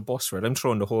McGlade under the bus for it. I'm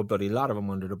throwing the whole bloody lot of them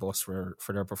under the bus for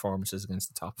their performances against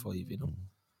the top 5, you know.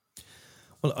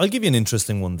 Well, I'll give you an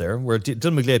interesting one there, where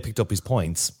Dylan McGlade picked up his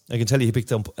points. I can tell you he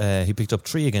picked up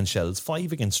 3 against Shells,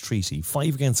 5 against Treaty,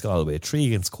 5 against Galway, 3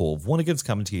 against Cove, 1 against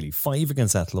Camanteely, 5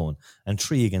 against Athlone, and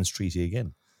 3 against Treaty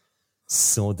again.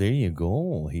 So there you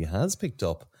go. He has picked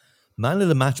up man of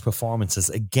the match performances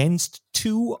against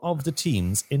 2 of the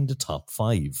teams in the top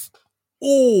 5.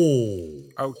 Oh,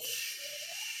 Ouch.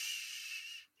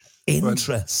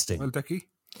 interesting. Well, Decky?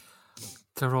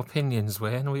 Their opinions,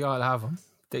 Wayne, we all have them.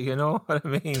 Do you know what I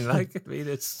mean? Like, I mean,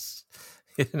 it's,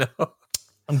 you know,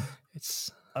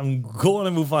 I'm going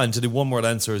to move on to the one-word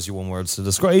answers, your one words to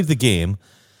describe the game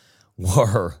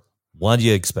were, what do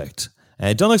you expect?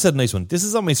 Donald said a nice one. This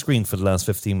is on my screen for the last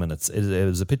 15 minutes. It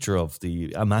was a picture of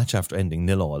a match after ending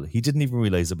 0-0. He didn't even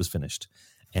realise it was finished.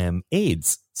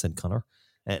 AIDS, said Connor.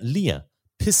 Leah,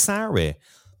 Pisare.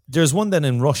 There's one then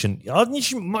in Russian,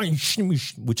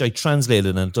 which I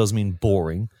translated and it does mean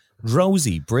boring.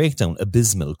 Drowsy, breakdown,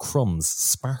 abysmal, crumbs,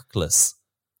 sparkless.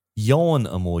 Yawn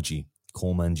emoji,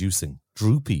 coma-inducing.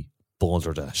 Droopy,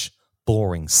 balderdash.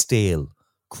 Boring, stale,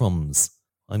 crumbs.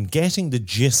 I'm getting the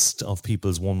gist of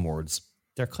people's one words.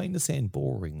 They're kind of saying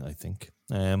boring, I think.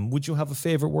 Would you have a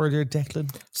favourite word here,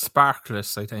 Declan?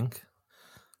 sparkless, I think.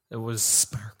 It was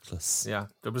Sparkless. Yeah,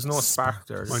 there was no spark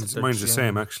there. Mine's the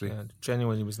same, actually. Yeah,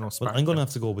 genuinely was no spark. Well, I'm going to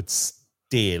have to go with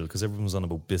stale, because everyone was on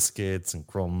about biscuits and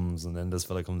crumbs, and then this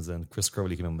fella comes in, Chris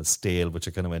Crowley came in with stale, which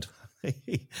I kind of went,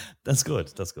 hey, that's good.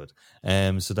 So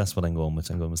that's what I'm going with.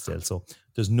 I'm going with stale. So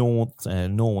there's no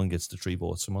one gets the 3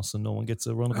 votes from us, and no one gets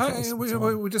a run of applause.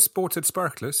 We just both said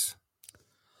sparkless.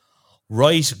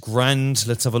 Right, grand.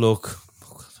 Let's have a look.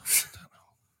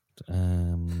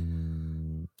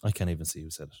 I can't even see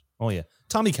who said it. Oh yeah,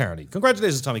 Tommy Carney.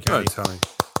 Congratulations, Tommy Carney. Oh, Tommy.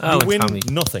 You win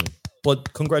nothing,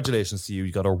 but congratulations to you.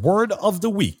 You got our word of the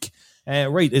week.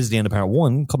 Right, is the end of part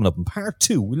 1. Coming up in part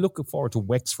 2, we look forward to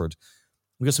Wexford.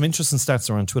 We got some interesting stats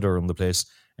around Twitter on the place.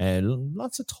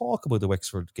 Lots of talk about the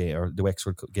Wexford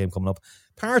game coming up.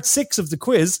 Part 6 of the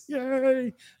quiz.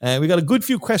 Yay! We got a good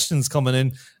few questions coming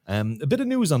in. A bit of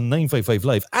news on 955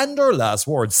 Live and our last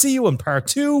word. See you in part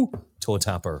 2. Toe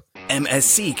Tapper.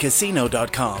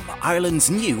 MSCCasino.com, Ireland's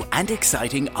new and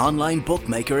exciting online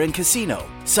bookmaker and casino.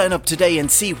 Sign up today and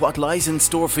see what lies in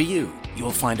store for you. You'll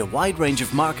find a wide range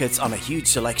of markets on a huge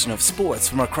selection of sports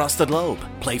from across the globe.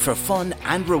 Play for fun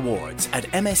and rewards at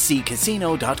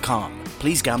MSCCasino.com.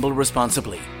 Please gamble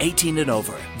responsibly. 18 and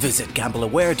over. Visit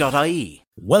gambleaware.ie.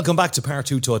 Welcome back to part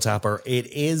 2, Toe Tapper. It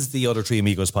is the Other Three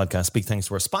Amigos podcast. Big thanks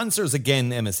to our sponsors again,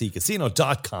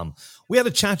 MSCCasino.com. We had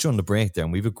a chat during the break there,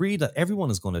 and we've agreed that everyone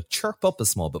is going to chirp up a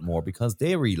small bit more because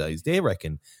they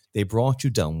reckon they brought you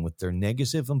down with their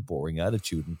negative and boring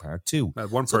attitude in part 2.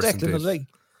 One person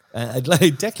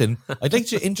Declan, I'd like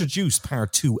to introduce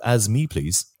part 2 as me,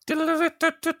 please.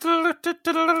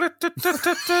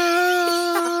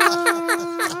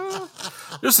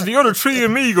 This is the Other Three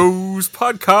Amigos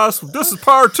podcast. This is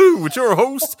part 2 with your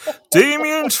host,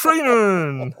 Damien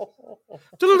Treenan.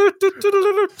 Do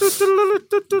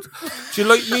you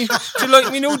like me? Do you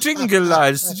like me new jingle,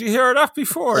 lads? Did you hear that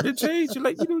before? Did you? Do you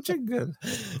like me new jingle?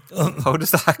 How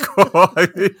does that go?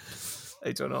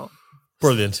 I don't know.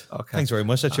 Brilliant. Okay. Thanks very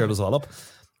much. That cheered us all up.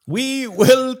 We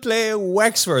will play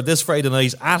Wexford this Friday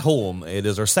night at home. It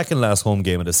is our second last home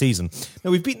game of the season. Now,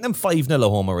 we've beaten them 5-0 at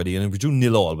home already, and we drew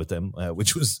 0-0 with them,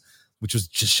 which was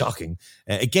just shocking.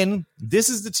 Again, this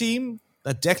is the team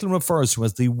that Declan refers to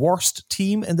as the worst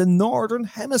team in the Northern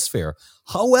Hemisphere.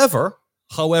 However,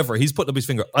 he's putting up his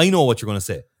finger. I know what you're going to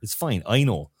say. It's fine. I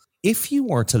know. If you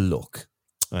were to look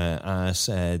at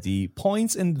the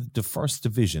points in the first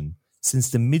division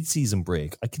since the mid-season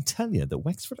break, I can tell you that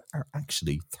Wexford are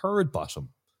actually third bottom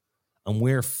and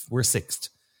we're sixth.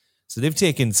 So they've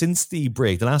taken, since the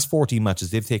break, the last 14 matches,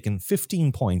 they've taken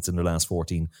 15 points in their last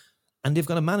 14, and they've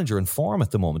got a manager in form at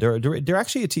the moment. They're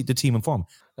actually the team in form.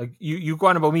 Like you go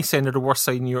on about me saying they're the worst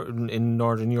side in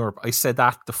Northern Europe. I said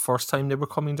that the first time they were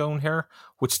coming down here,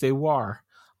 which they were.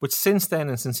 But since then,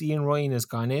 and since Ian Ryan has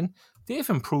gone in, they've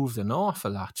improved an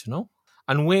awful lot, you know?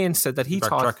 And Wayne said that he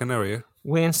thought... Backtracking now, yeah?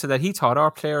 Wayne said that he thought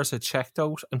our players had checked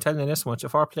out. I'm telling you this much: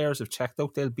 if our players have checked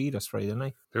out, they'll beat us Friday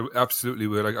night. They absolutely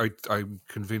will. I'm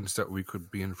convinced that we could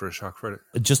be in for a shock Friday.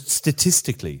 Just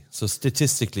statistically. So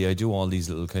statistically, I do all these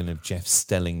little kind of Jeff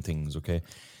Stelling things, okay?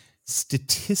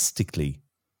 Statistically,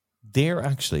 they're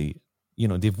actually,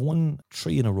 they've won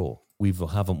 3 in a row. We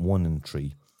haven't won in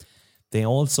 3. They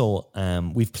also,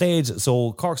 we've played,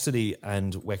 so Cork City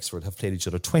and Wexford have played each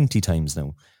other 20 times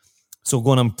now. So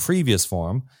going on previous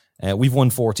form, we've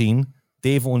won 14.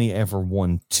 They've only ever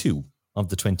won 2 of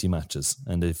the 20 matches,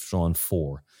 and they've drawn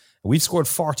 4. We've scored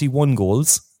 41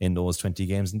 goals in those 20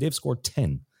 games, and they've scored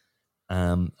 10.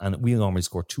 And we normally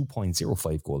score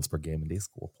 2.05 goals per game, and they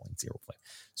score 0.05.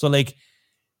 So,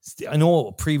 I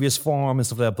know previous form and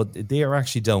stuff like that, but they are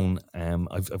actually down.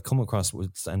 I've come across,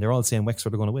 and they're all saying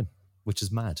Wexford are going to win, which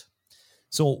is mad.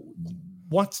 So,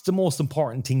 what's the most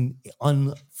important thing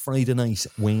on Friday night,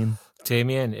 Wayne?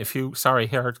 Damien,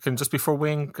 can just before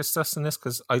Wayne gets us in this,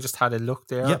 because I just had a look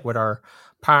there with our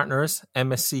partners,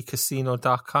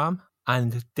 msccasino.com,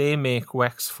 and they make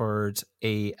Wexford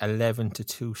a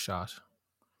 11-2 shot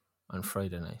on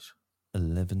Friday night.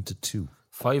 11-2.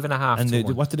 5.5.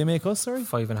 And what did they make us? Sorry,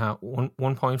 5.5.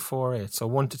 1.48. So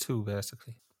 1-2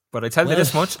 basically. But I tell you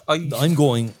this much, I'm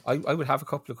going. I would have a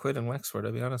couple of quid in Wexford.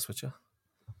 I'll be honest with you.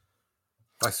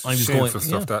 That's shameful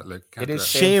stuff. It is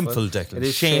shameful, Declan. It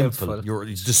is shameful. You're a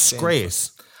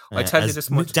disgrace. I tell you this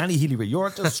much, Danny Healy, you're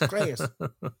a disgrace.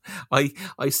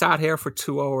 I sat here for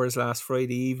 2 hours last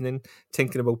Friday evening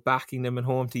thinking about backing them at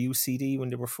home to UCD when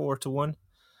they were 4-1,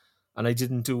 and I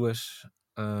didn't do it.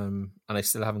 And I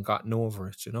still haven't gotten over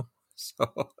it, So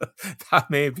that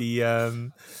may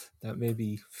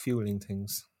be fueling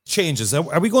things. Changes.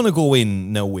 Are we going to go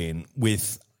in now, Wayne,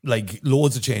 with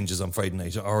loads of changes on Friday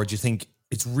night, or do you think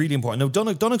it's really important?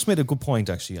 Now, Donnock's made a good point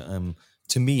actually.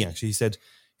 To me, actually, he said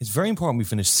it's very important we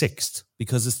finish 6th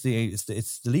because it's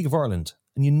the League of Ireland,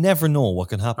 and you never know what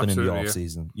can happen in the off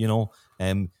season.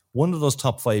 One of those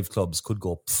top 5 clubs could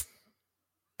go.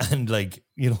 And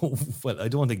well, I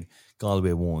don't think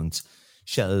Galway won't.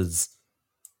 Shells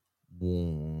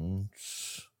won't.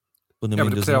 But the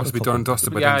playoffs will be done and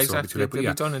dusted by then. Exactly. They'll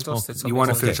be done and dusted. You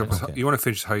want to finish up. You want to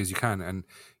finish as high as you can, and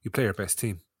you play your best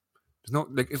team. There's no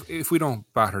if we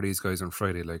don't batter these guys on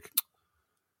Friday,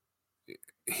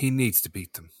 he needs to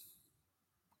beat them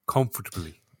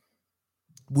comfortably.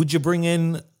 Would you bring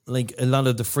in a lot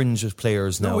of the fringe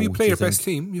players now? No, you play your best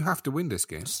team. You have to win this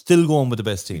game. Still going with the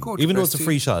best team, even though it's a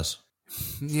free shot.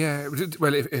 Yeah,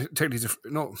 well, technically,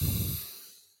 no,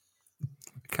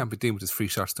 I can't be dealing with this free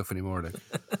shot stuff anymore.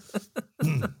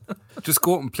 Just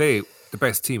go out and play the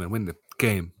best team and win the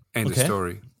game. End of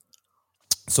story.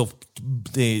 So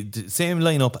the same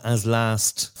lineup as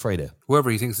last Friday. Whoever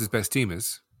he thinks his best team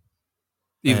is,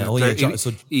 even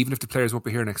if the players won't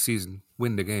be here next season,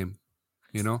 win the game.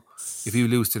 If you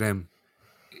lose to them,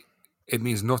 it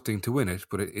means nothing to win it,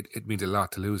 but it means a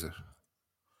lot to lose it.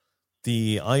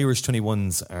 The Irish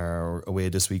 21s are away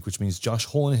this week, which means Josh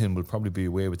Honahan will probably be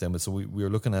away with them. So we're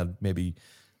looking at maybe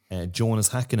Jonas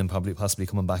Hakkinen possibly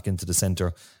coming back into the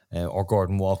centre, or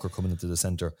Gordon Walker coming into the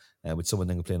centre with someone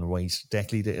then playing right.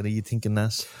 Declan, are you thinking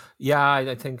that? Yeah,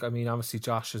 I think, obviously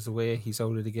Josh is away. He's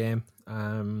out of the game.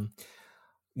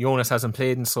 Jonas hasn't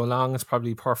played in so long. It's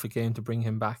probably a perfect game to bring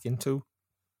him back into.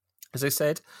 As I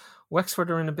said, Wexford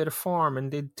are in a bit of form,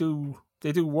 and they do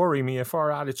worry me if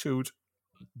our attitude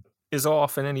is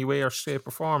off in any way or shape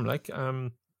or form. I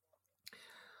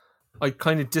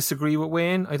kind of disagree with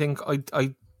Wayne. I think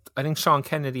Sean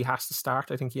Kennedy has to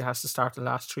start. I think he has to start the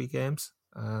last 3 games.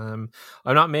 I'm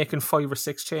not making 5 or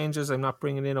 6 changes. I'm not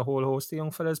bringing in a whole host of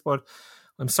young fellas, but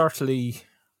I'm certainly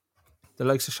the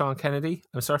likes of Sean Kennedy.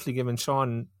 I'm certainly giving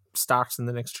Sean starts in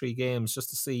the next 3 games just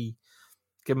to see.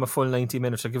 Give him a full 90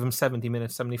 minutes or give him 70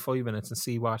 minutes, 75 minutes and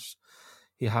see what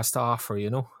he has to offer,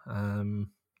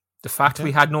 The fact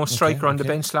we had no striker on the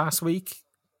bench last week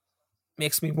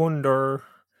makes me wonder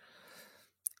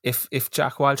if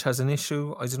Jack Walsh has an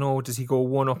issue. I don't know, does he go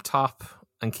one up top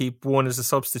and keep one as a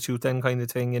substitute then kind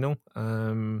of thing,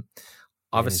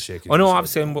 Obviously, I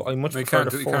much prefer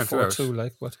the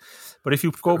 4-4-2, but if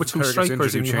you go with 2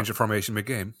 strikers and you change the formation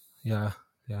mid-game. Yeah.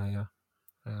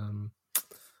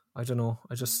 I don't know.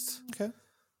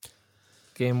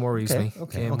 Game worries me.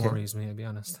 Worries me, I'll be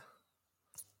honest.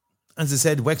 As I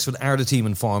said, Wexford are the team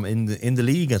in form in the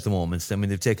league at the moment. I mean,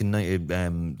 they've taken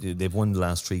they've won the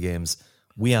last 3 games.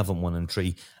 We haven't won in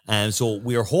 3, and so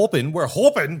we're hoping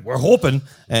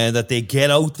that they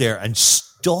get out there and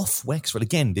stuff Wexford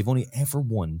again. They've only ever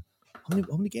won. How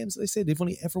many games did I say? They've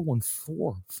only ever won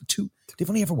 2. They've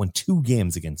only ever won 2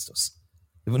 games against us.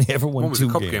 They've only ever won 2 games.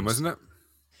 One was a cup game, wasn't it?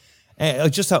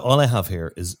 All I have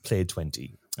here is played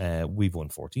 20. We've won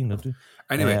 14, don't we?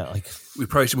 Anyway, we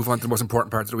probably should move on to the most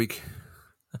important part of the week.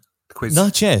 The quiz.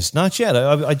 Not yet.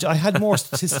 I had more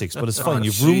statistics, but it's fine.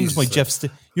 You've ruined my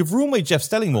You've ruined my Jeff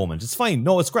Stelling moment. It's fine.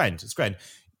 No, it's grand. It's grand.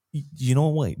 You know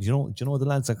why? Do you know the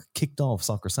lads that kicked off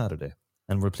Soccer Saturday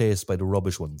and replaced by the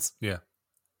rubbish ones? Yeah.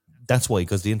 That's why,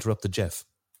 because they interrupted Jeff.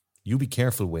 You be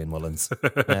careful, Wayne Mullins.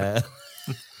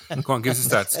 Go on, give us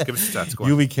the stats. Give us the stats. Go on.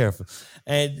 You be careful.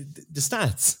 The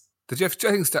stats. The Jeff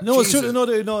Jennings stats. No, it's true.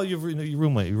 No, you ruined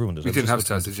it. You didn't have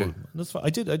stats, did you? That's fine. I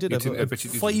did. I have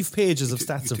 5 pages of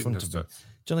stats in front of me. Do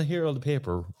you want to hear all the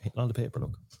paper? All the paper,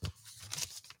 look.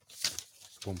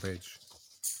 1 page.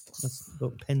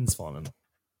 Look, pen's falling.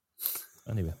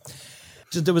 Anyway.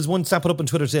 There was one stat put up on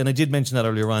Twitter today, and I did mention that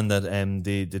earlier on, that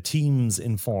the teams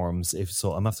in forms,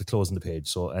 I'm after closing the page.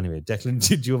 So anyway, Declan,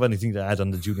 did you have anything to add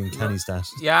on the Julian Kenny stat?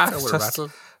 Yeah, just,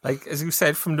 like as you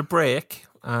said, from the break,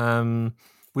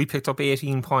 we picked up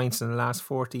 18 points in the last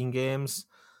 14 games.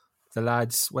 The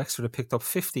lads, Wexford, have picked up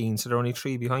 15, so they're only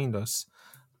 3 behind us.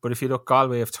 But if you look,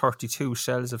 Galway have 32,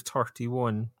 Shells have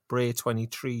 31, Bray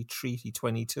 23, Treaty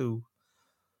 22.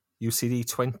 UCD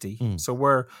 20.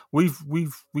 So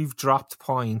we've dropped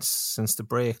points since the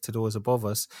break to those above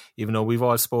us, even though we've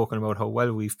all spoken about how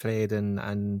well we've played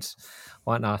and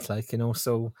whatnot,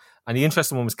 So, and the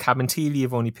interesting one was Cabinteely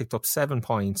have only picked up 7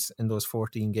 points in those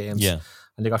 14 games, and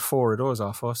they got 4 of those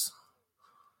off us.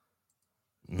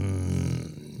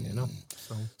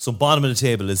 So bottom of the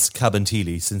table is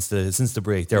Cabinteely since the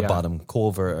break. They're bottom.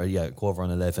 Cover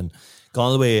on 11.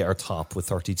 Galway are top with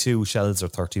 32. Shells are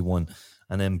 31.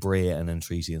 And then Bray and then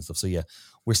Treaty and stuff. So yeah,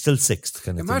 we're still 6th.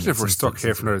 Imagine if we're stuck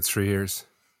here for another 3 years.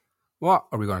 What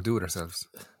are we going to do with ourselves?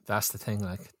 That's the thing.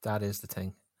 That is the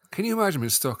thing. Can you imagine being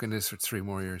stuck in this for 3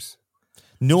 more years?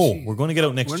 No, we're going to get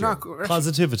out next year.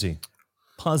 Positivity.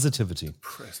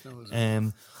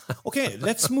 Okay,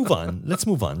 let's move on.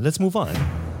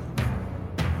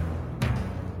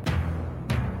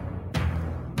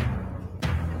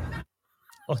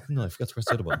 Oh no, I forgot to press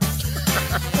the other button.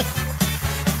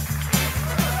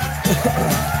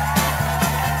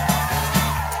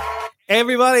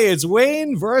 Everybody, it's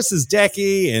Wayne versus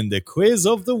Decky in the quiz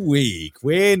of the week.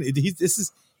 Wayne, this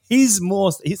is his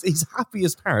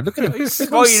happiest part. Look at him. He's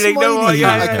smiling.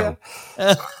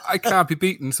 I can't be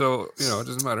beaten, so it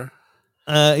doesn't matter.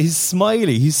 He's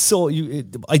smiley. He's so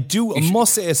I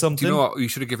must say something. Do you know what? You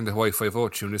should have given the Wi-Fi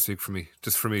vote tune this week for me,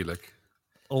 just for me, like.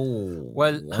 Oh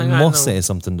well, I must say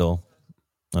something though.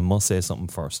 I must say something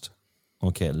first.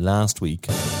 Okay, last week.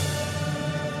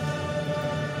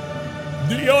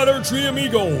 The other 3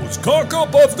 amigos, cock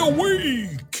up of the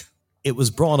week. It was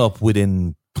brought up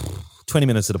within 20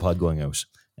 minutes of the pod going out.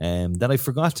 That I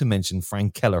forgot to mention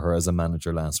Frank Kelleher as a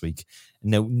manager last week.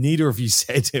 Now, neither of you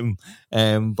said him,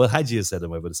 but had you said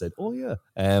him, I would have said, oh yeah.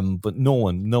 But no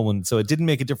one. So it didn't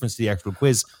make a difference to the actual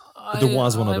quiz. But there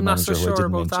was one other manager who I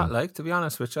didn't mention. I'm not so sure about that, to be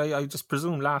honest with you. I just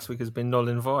presume last week has been null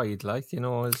and void, If it's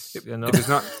not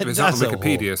on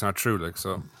Wikipedia, it's not true,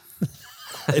 so.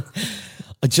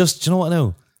 I just, you know what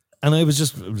now? And I was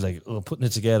just like putting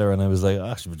it together, and I was like,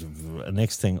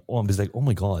 next thing, I was like, oh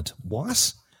my God,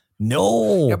 what?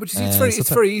 No. Yeah, but you see, it's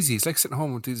very easy. It's like sitting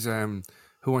home with these Who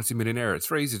Wants to Be a Millionaire. It's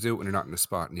very easy to do it when you're not in the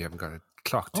spot and you haven't got a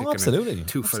clock ticking and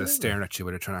 2 fellas staring at you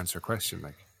while they're trying to answer a question.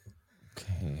 Okay.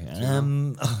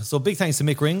 So big thanks to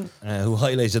Mick Ring, who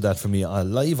highlighted that for me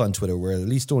live on Twitter, where at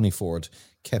least Tony Ford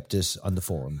kept it on the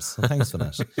forums. So thanks for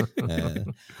that.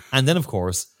 And then, of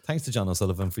course, thanks to John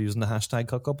O'Sullivan for using the hashtag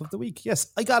cock up of the week.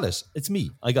 Yes, I got it. It's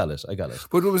me. I got it.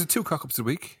 But was it 2 cock ups a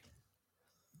week?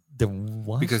 The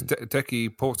what? Because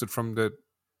Decky posted from the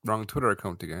wrong Twitter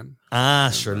account again.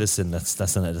 Sure. Listen,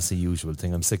 that's a usual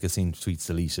thing. I'm sick of seeing tweets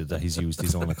deleted that he's used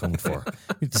his own account for.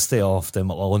 You need to stay off them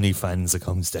OnlyFans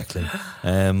accounts,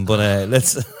 Declan. But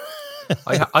let's.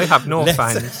 I have no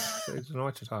fans. I don't know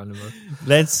what you're talking about.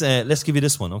 Let's give you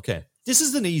this one. Okay, this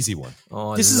is an easy one.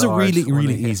 This is a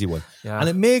really easy one, and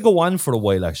it may go on for a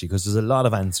while actually because there's a lot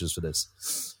of answers for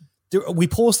this. We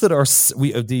posted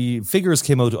the figures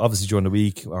came out obviously during the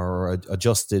week, our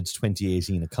adjusted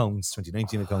 2018 accounts,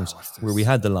 2019 accounts, where we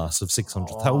had the loss of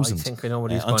 600,000. I think I know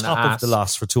what he's on top of the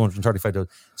loss for 235,000.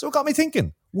 So it got me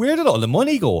thinking, where did all the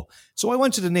money go? So I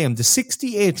wanted to name the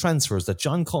 68 transfers that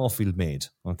John Caulfield made.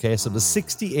 Okay, so the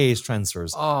 68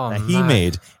 transfers that he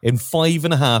made in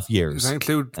 5.5 years. Does that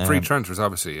include free transfers,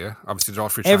 obviously, yeah? Obviously, they're all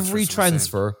free transfers. Every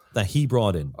transfer that he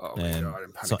brought in. Oh my God,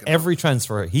 I'm panicking. So every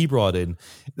transfer he brought in,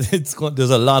 there's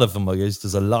a lot of them, I guess.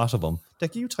 There's a lot of them.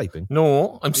 Deck, are you typing?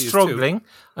 No, I'm struggling.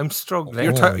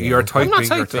 You're typing. You're typing. I'm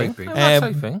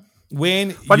not typing.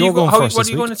 Wayne, you're going first. What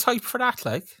are you going to type for that,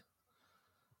 like?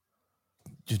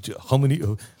 How many?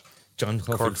 John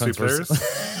Cork Caulfield 3 transfers.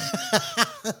 players.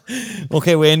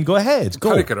 Okay, Wayne, go ahead.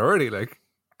 Go. Panic it already, like.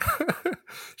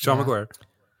 Sean Maguire.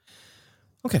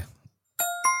 Okay.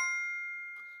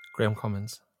 Graham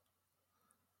Cummins.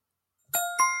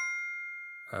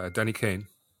 Danny Kane.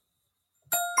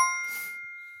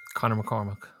 Conor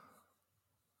McCormack.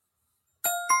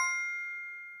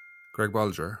 Greg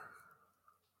Bolger.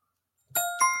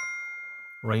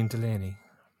 Ryan Delaney.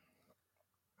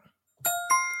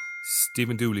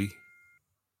 Stephen Dooley.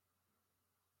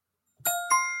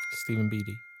 Stephen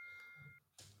Beattie.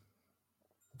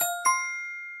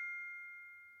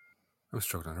 I'm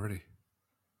struggling already.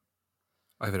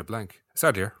 I've had a blank.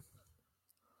 Sad here.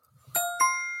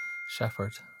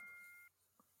 Shepherd.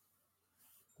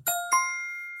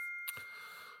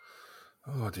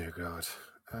 Oh dear God.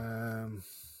 I'm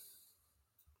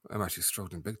actually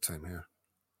struggling big time here.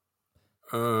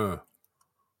 I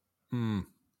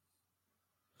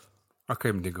can't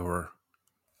even think of where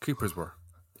keepers were.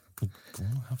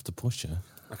 Gonna have to push you.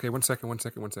 Okay, one second.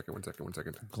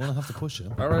 Gonna have to push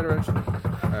you. All right.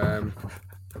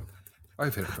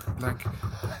 I've hit a fucking blank.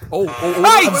 You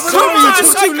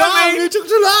took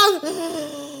too long.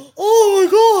 Oh my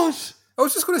gosh. I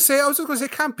was just going to say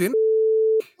Campion.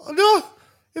 No.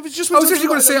 It was just. I was actually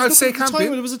going to say I'd say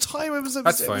Campion. It was a time.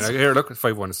 That's fine. Here, look,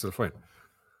 5-1 is still fine.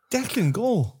 Declan,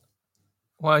 go.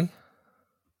 Why?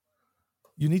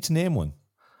 You need to name one.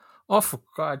 Oh, for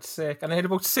God's sake. And I had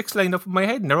about 6 lined up in my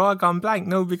head and they're all gone blank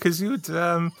now because you'd...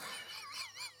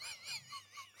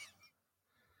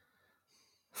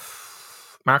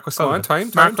 Mark O'Sullivan. Time.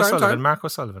 Mark O'Sullivan. Mark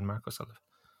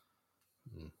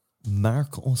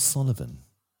O'Sullivan.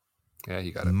 Yeah,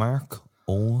 you got it. Mark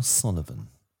O'Sullivan.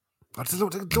 Oh, there's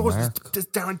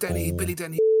Darren Denny, Billy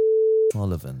Denny.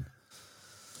 Sullivan.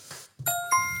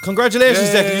 Congratulations,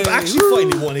 Declan. You've actually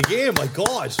finally won a game. My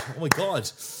God. Oh my God.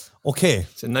 Okay.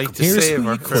 It's a night to Here's save who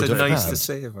her. you could have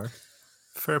had.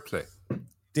 Fair play.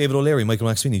 David O'Leary, Michael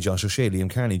McSweeney, Josh O'Shea, Liam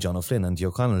Kearney, John O'Flynn, Andy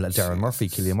O'Connell, Darren Murphy,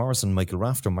 Killian Morrison, Michael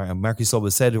Rafter, Marky Subba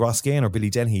said, Ross Gaynor, Billy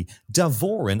Dennehy,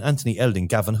 Davorin, Anthony Elding,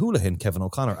 Gavin Houlihan, Kevin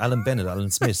O'Connor, Alan Bennett,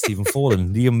 Alan Smith, Stephen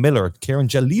Folan, Liam Miller, Kieran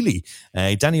Jalili,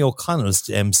 Danny O'Connell,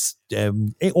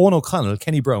 Owen O'Connell,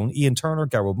 Kenny Brown, Ian Turner,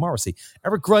 Garrod Morrissey,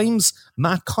 Eric Grimes,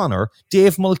 Matt Connor,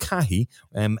 Dave Mulcahy,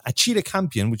 Achille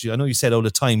Campion, which I know you said all the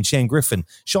time, Shane Griffin,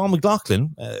 Sean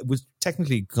McLaughlin, was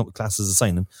technically classed as a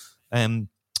signing.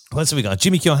 What else have we got?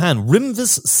 Jimmy Keohan,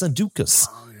 Rimvis Sadukas,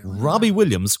 Robbie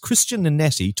Williams, Christian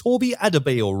Nanetti, Toby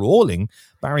Adebayo Rowling,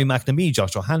 Barry McNamee,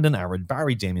 Josh O'Hanlon, Aaron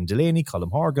Barry, Damien Delaney, Colin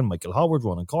Horgan, Michael Howard,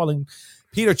 Ronan Collin,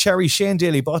 Peter Cherry, Shane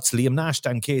Daly Butts, Liam Nash,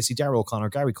 Dan Casey, Darrell O'Connor,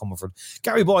 Gary Comerford,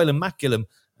 Gary Boylan, Matt Gillum,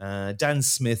 Dan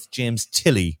Smith, James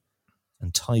Tilley,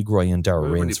 and Ty Ryan,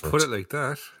 Darrell Rainsford. When you put it like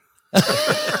that.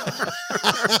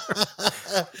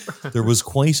 There was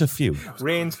quite a few.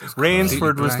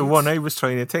 Rainsford was the one I was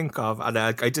trying to think of, and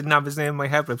I didn't have his name in my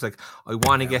head, but I was like, I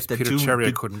want to get the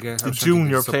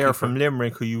junior player from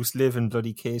Limerick who used to live in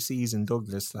bloody KC's in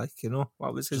Douglas, like, you know,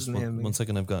 what was his name? One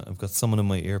second, I've got someone in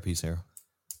my earpiece here.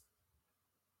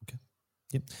 Okay,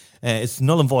 yep. It's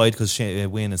null and void because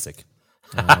Wayne is sick.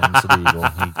 So there you go.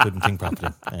 He couldn't think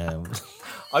properly.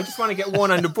 I just want to get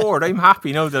one on the board. I'm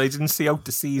happy now that I didn't see out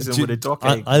the season with a duck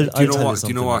egg. Do you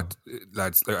know what,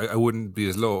 lads? Like, I wouldn't go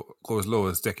as low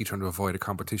as Decky trying to avoid a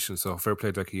competition. So fair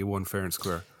play, Decky. You won fair and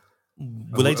square.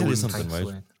 Will I tell you something,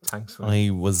 right? Thanks. I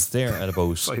was there at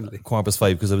about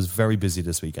 5:15 because I was very busy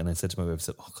this week, and I said to my wife, I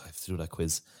said, I have to do that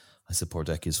quiz. I said, poor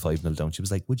Decky is 5-0 down. She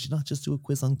was like, would you not just do a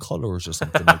quiz on colours or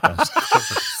something like that?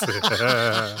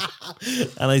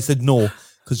 And I said, no.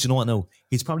 Because you know what? No,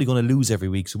 he's probably going to lose every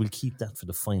week, so we'll keep that for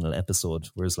the final episode.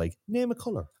 Whereas, like, name a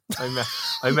colour. I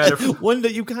met one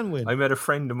that you can win. I met a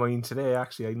friend of mine today.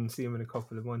 Actually, I didn't see him in a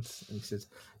couple of months, and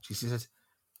she says,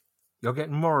 "You're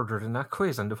getting murdered in that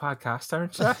quiz on the podcast,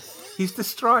 aren't you?" He's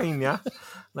destroying you.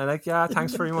 And I'm like, "Yeah,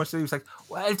 thanks very much." And he was like,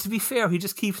 "Well, to be fair, he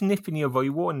just keeps nipping you by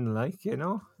one, like, you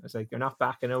know." I was like, "You're not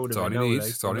backing out of it." All you need.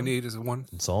 It's all you need is a one.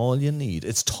 It's all you need.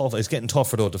 It's tough. It's getting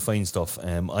tougher though to find stuff.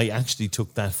 I actually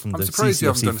took that from the surprised CCFC you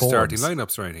haven't done forums. Starting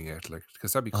lineups or anything yet, like,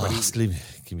 because that'd be quite easy.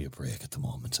 Give me a break at the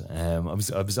moment. I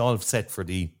was all set for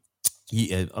the.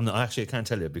 I can't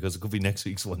tell you because it could be next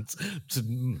week's one.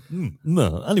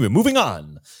 Anyway, moving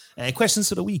on. Questions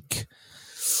for the week.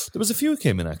 There was a few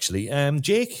came in actually.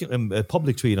 Jake, a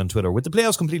public tweet on Twitter. With the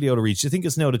playoffs completely out of reach, do you think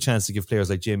it's now the chance to give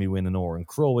players like Jamie Wynn and Oren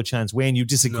Crow a chance? Wayne, you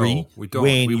disagree? No, we don't.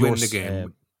 Wayne, we win the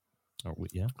game.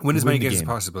 Win as many games as game.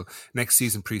 possible. Next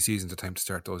season, pre-season, the time to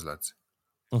start those lads.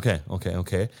 Okay.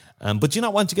 But do you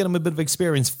not want to get them a bit of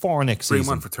experience for next season? Bring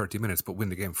them on for 30 minutes, but win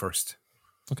the game first.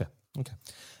 Okay.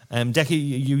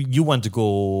 Decky, you want to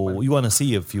go? You want to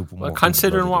see a few more? Well,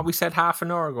 considering what we said half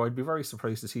an hour ago, I'd be very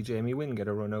surprised to see Jamie Wynn get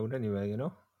a run out anyway. You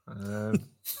know.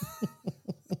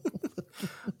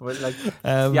 But like,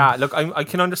 yeah, look, I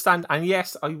can understand, and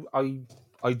yes,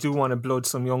 I do want to blood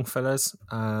some young fellas,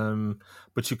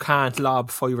 but you can't lob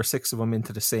 5 or 6 of them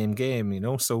into the same game, you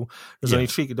know. So there's only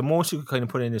 3. The most you could kind of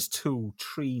put in is 2,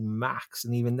 3 max,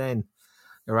 and even then,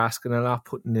 you're asking a lot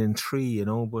putting in 3, you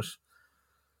know. But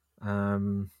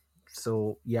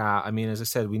so yeah, I mean, as I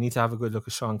said, we need to have a good look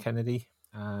at Sean Kennedy.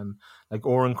 Like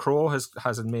Oren Crowe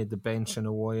hasn't made the bench in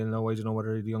a while now. I don't know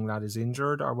whether the young lad is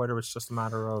injured or whether it's just a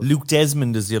matter of Luke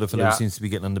Desmond is the other fellow who seems to be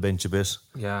getting on the bench a bit.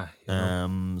 Yeah.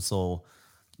 So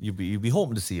you'd be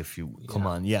hoping to see a few come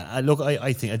on. Yeah, look,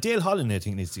 I think Dale Holland, I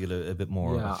think, needs to get a bit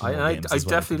more. Yeah, I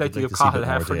definitely like to give Cahill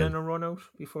Heffernan a run out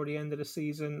before the end of the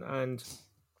season, and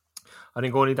I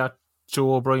think only that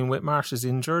Joe O'Brien Whitmarsh is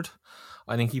injured.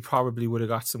 I think he probably would have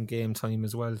got some game time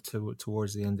as well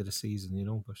towards the end of the season, you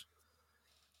know, but.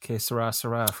 Que sera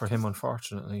for him,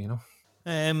 unfortunately, you know.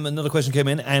 Another question came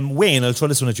in. Wayne, I'll throw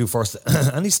this one at you first.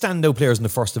 Any standout players in the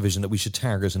first division that we should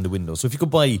target in the window? So if you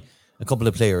could buy a couple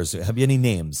of players, have you any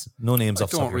names? No names off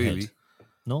the top of your head.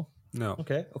 No? No.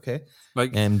 Okay.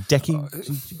 Like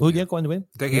Decky. Go on, Wayne.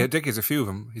 Decky's a few of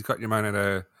them. He's got your man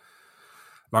at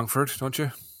Longford, don't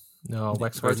you? No,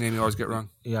 Wexford. His name you always get wrong.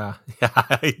 Yeah,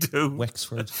 I do.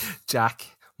 Wexford. Jack.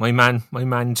 My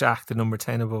man Jack, the number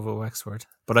 10 above at Wexford.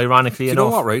 But ironically enough... You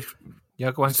know what, right?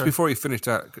 Yeah, go on, Just before you finish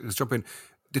that, let's jump in.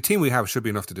 The team we have should be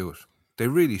enough to do it. They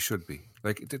really should be.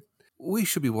 Like, we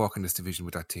should be walking this division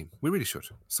with that team. We really should.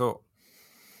 So,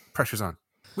 pressure's on.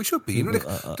 We should be. You know, look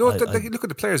at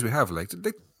the players we have. Like,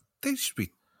 they should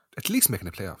be at least making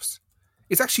the playoffs.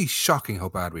 It's actually shocking how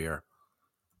bad we are.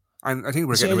 And I think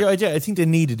we're getting... I think they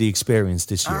needed the experience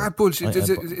this year. Bullshit.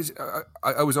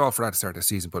 I was all for that to start the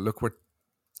season, but look, we're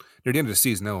near the end of the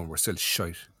season now and we're still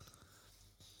shite.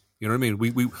 You know what I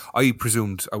mean? I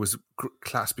presumed I was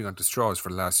clasping onto straws for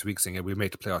the last 2 weeks saying, we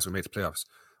made the playoffs.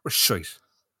 We're shite.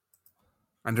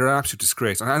 And they're an absolute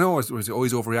disgrace. And I know I was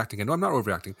always overreacting. And no, I'm not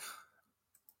overreacting.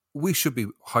 We should be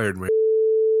higher than we're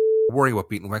worrying about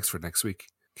beating Wexford next week.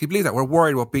 Can you believe that? We're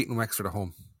worried about beating Wexford at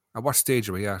home. At what stage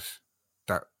are we at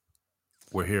that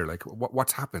we're here? Like,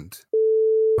 what's happened?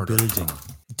 Building.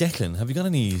 Declan, have you got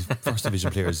any first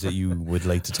division players that you would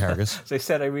like to target? As I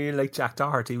said, I really like Jack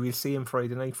Doherty. We'll see him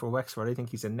Friday night for Wexford. I think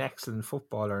he's an excellent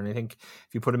footballer, and I think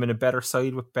if you put him in a better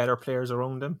side with better players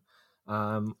around him,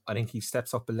 I think he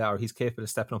steps up a level, or he's capable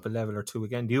of stepping up a level or two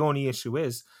again. The only issue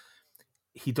is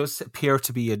he does appear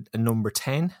to be a number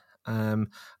 10, and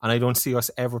I don't see us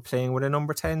ever playing with a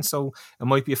number 10, so it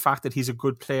might be a fact that he's a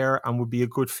good player and would be a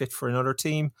good fit for another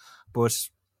team, but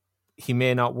he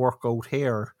may not work out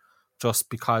here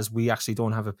just because we actually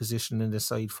don't have a position in the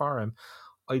side for him.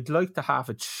 I'd like to have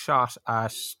a shot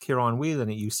at Kieran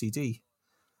Whelan at UCD.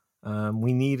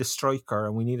 We need a striker,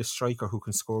 and we need a striker who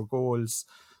can score goals.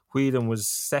 Whelan was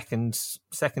second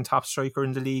top striker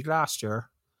in the league last year,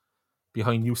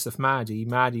 behind Yusuf Mahdi.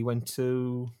 Mahdi went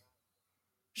to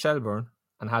Shelbourne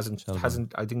and hasn't.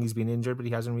 I think he's been injured, but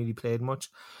he hasn't really played much.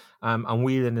 And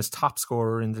Whelan is top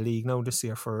scorer in the league now this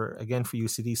year for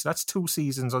UCD. So that's 2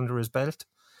 seasons under his belt.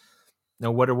 Now,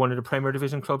 whether one of the Premier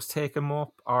Division clubs take him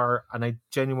up, and I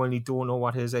genuinely don't know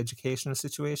what his educational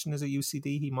situation is at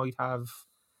UCD. He might have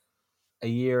a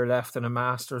year left in a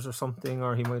master's or something,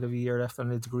 or he might have a year left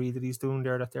on a degree that he's doing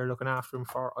there that they're looking after him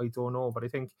for. I don't know, but I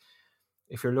think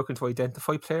if you're looking to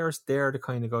identify players, they're the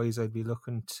kind of guys I'd be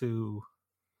looking to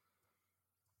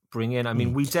bring in. I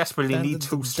mean, we desperately need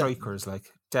 2 strikers.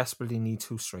 Desperately need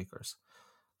 2 strikers.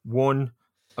 One,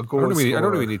 a goal scorer. I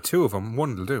don't really need 2 of them.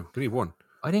 One will do. We need 1.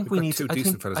 I think we need 2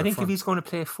 decent fellas. I think if he's going to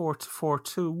play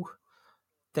 4-4-2,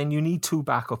 then you need 2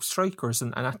 backup strikers,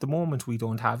 and at the moment we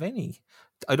don't have any.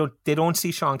 They don't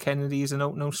see Sean Kennedy as an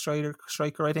out-and-out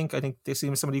striker. I think they see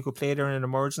him as somebody who could play there in an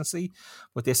emergency,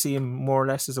 but they see him more or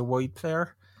less as a wide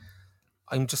player.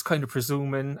 I'm just kind of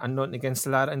presuming, and nothing against the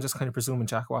lad, I'm just kind of presuming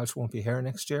Jack Walsh won't be here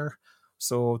next year.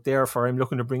 So therefore, I'm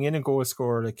looking to bring in a goal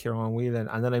scorer like Kieran Whelan,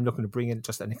 and then I'm looking to bring in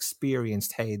just an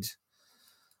experienced head.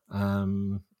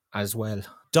 As well.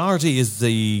 Doherty is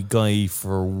the guy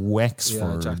for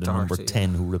Wexford, the Doherty, number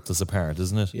 10 who ripped us apart,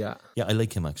 isn't it? Yeah. Yeah, I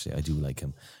like him actually. I do like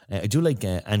him. I do like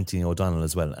Anthony O'Donnell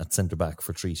as well at centre-back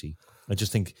for Treaty. I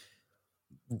just think,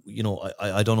 you know,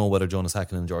 I don't know whether Jonas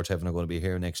Hacken and George Heaven are going to be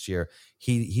here next year.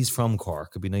 He's from Cork.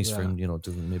 It'd be nice for him, you know, to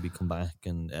maybe come back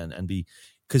and be...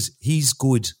 Because he's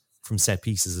good from set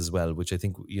pieces as well, which I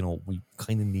think, you know, we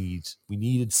kind of need. We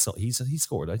needed... He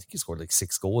scored, I think he scored like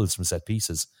 6 goals from set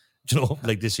pieces. You know,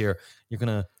 like this year, you're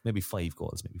going to maybe 5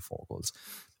 goals, maybe 4 goals.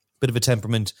 bit of a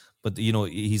temperament, but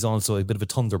he's also a bit of a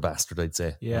thunder bastard, I'd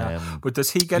say. Yeah, but does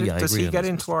he get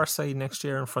into our side next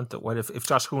year in front of if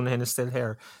Josh Hounahan is still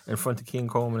here in front of Cian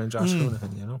Coleman and Josh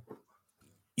Hounahan?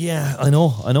 Yeah, I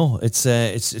know. It's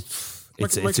a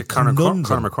Conor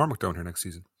conundrum. McCormack down here next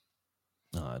season.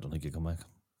 No, I don't think he'll come back.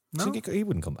 No? I think he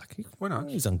wouldn't come back. Why not?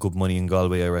 He's on good money in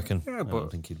Galway, I reckon. Yeah, I but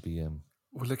don't think he'd be.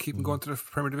 Will they keep him going to the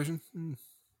Premier Division?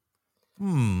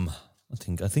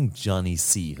 I think Johnny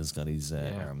C has got his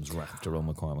arms wrapped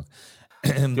around McCormack.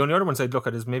 The only other ones I'd look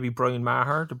at is maybe Brian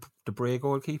Maher, the Bray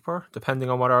goalkeeper, depending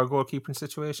on what our goalkeeping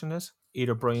situation is.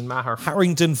 Either Brian Maher,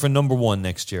 Harrington for number 1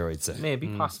 next year, I'd say. Maybe,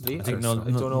 possibly. I think don't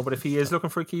know, but if he is looking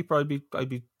for a keeper, I'd be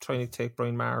trying to take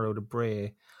Brian Maher out of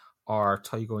Bray or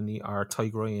Ty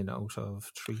Ryan out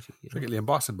of Treaty. Get Liam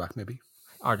Boston back, maybe.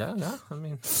 Or that, yeah. I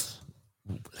mean,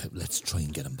 let's try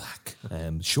and get him back.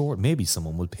 Sure, maybe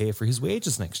someone will pay for his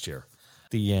wages next year.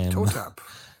 Toe tap.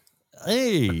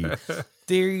 Hey, so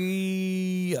there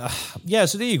you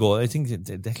go. I think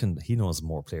Declan, he knows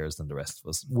more players than the rest of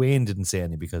us. Wayne didn't say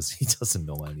any because he doesn't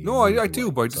know any. No, I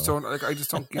do, but I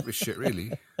just don't give a shit,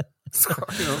 really. So,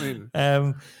 you know what I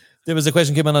mean? There was a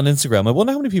question came in on Instagram. I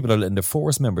wonder how many people are letting their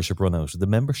Forest membership run out. The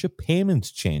membership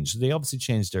payment changed. They obviously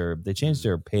changed their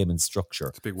payment structure.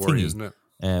 It's a big worry, isn't it?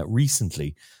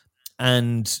 Recently,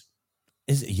 and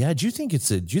do you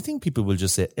think people will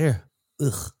just say, ugh,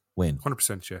 Wayne?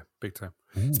 100%, yeah, big time.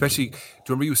 Ooh. Especially, do you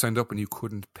remember you signed up and you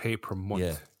couldn't pay per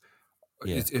month?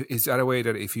 Yeah. Is that a way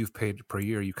that if you've paid per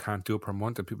year, you can't do it per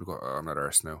month, and people go, "Oh, I'm not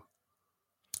arse now."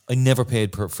 I never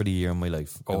paid for the year in my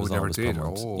life. Oh, never did.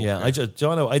 Yeah, okay.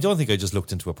 I don't think I just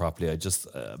looked into it properly. I just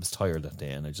I was tired that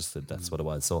day, and I just said that's what it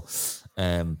was. So,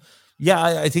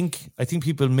 I think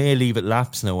people may leave it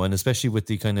lapse now, and especially with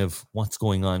the kind of what's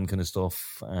going on kind of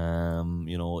stuff.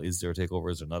 Is there a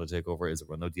takeover? Is there not a takeover? Is it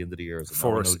run out at the end of the year?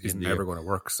 Forest is never going to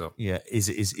work. So yeah,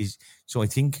 is so I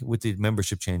think with the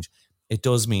membership change, it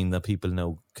does mean that people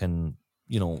now can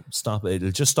stop. It'll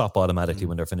just stop automatically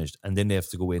when they're finished, and then they have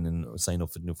to go in and sign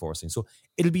up for the new Forest thing. So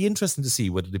it'll be interesting to see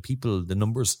whether the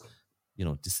numbers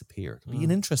disappear. It'll be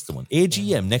an interesting one.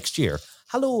 AGM next year.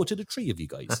 Hello to the three of you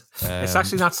guys. It's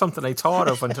actually not something I thought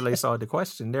of until I saw the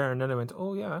question there, and then I went,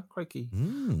 "Oh yeah, crikey,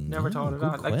 never thought of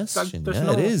that." Question.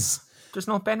 It is. There's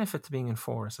no benefit to being in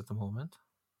Forest at the moment.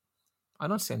 I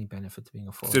don't see any benefit to being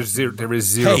in Forest. There is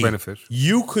zero benefit.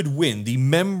 You could win the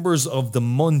Members of the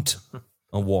Month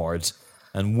award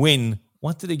and win.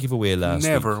 What did they give away last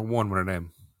week? Never won one of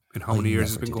them. In how many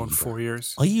years? It's been going? 4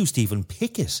 years. I used to even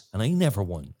pick it, and I never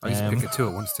won. I used to pick it too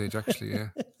at one stage, actually. Yeah.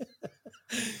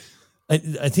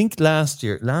 I think last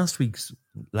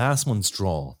month's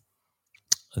draw,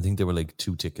 I think there were like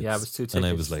 2 tickets. Yeah, it was 2 tickets. And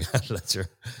I was like, that's your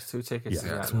 2 tickets.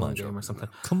 Yeah, come on, game or something.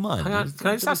 Come on. Hang on. Can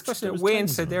I just ask a question? Wayne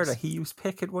said there that he used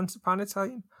Pickett once upon a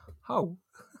time. How?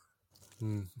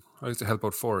 I used to help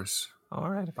out Forest. All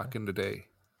right. Back in the day.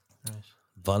 Right.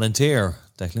 Volunteer,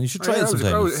 Declan. You should try it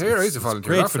sometime. I used to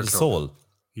volunteer. Great for the soul.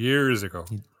 Years ago.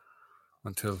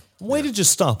 Why did you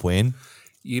stop, Wayne?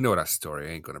 You know that story.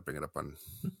 I ain't going to bring it up on...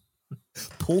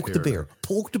 Poke the bear.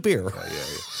 Yeah.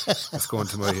 Let's go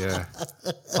into my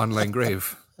online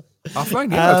grave.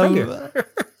 Offline, I'll tell you.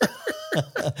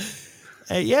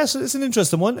 So it's an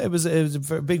interesting one. It was a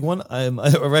very big one. I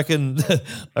reckon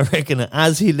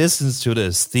as he listens to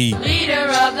this, the leader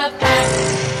of the pack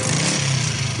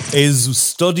is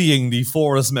studying the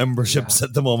Forest memberships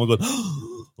at the moment, going,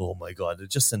 oh my God, it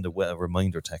just sent a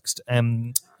reminder text.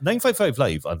 955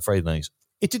 Live on Friday night.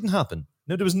 It didn't happen.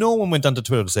 No, there was no one went onto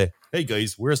Twitter to say, hey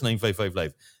guys, where's 955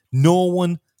 Live? No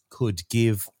one could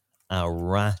give a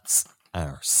rat's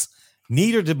arse.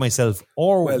 Neither did myself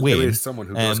or Wayne. There is someone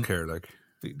who does care,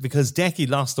 because Decky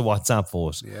lost the WhatsApp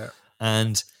vote. Yeah.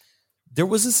 And there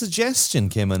was a suggestion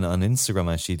came in on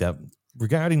Instagram actually that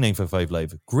regarding 955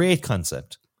 Live, great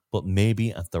concept, but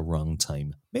maybe at the wrong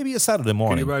time. Maybe a Saturday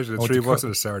morning. Can you imagine the 3 of us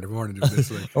on a Saturday morning doing this?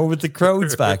 Or with the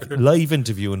crowds back, live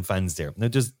interviewing fans there. Now,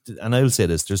 and I'll say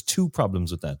this, there's 2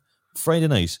 problems with that. Friday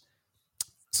night,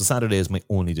 so Saturday is my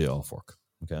only day off work.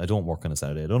 Okay, I don't work on a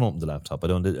Saturday. I don't open the laptop. I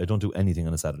don't do anything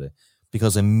on a Saturday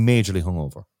because I'm majorly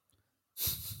hungover.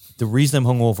 The reason I'm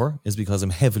hungover is because I'm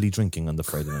heavily drinking on the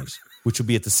Friday night, which would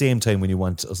be at the same time when you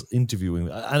want us interviewing.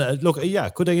 And look, yeah,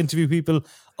 could I interview people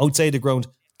outside the ground?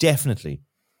 Definitely.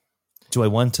 Do I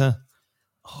want to?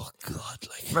 Oh God!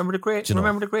 Remember the great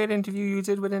interview you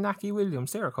did with Inaki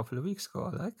Williams there a couple of weeks ago?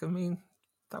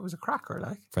 That was a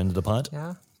cracker. Friend of the pod.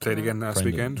 Yeah. Played again last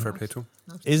weekend. Fair play to him.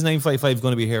 Is 955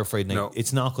 going to be here Friday night? No.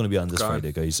 It's not going to be on this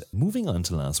Friday, guys. Moving on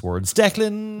to last words.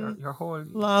 Declan, your whole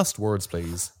last words,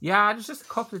 please. Yeah, there's just a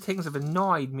couple of things that have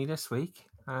annoyed me this week.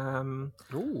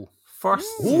 First,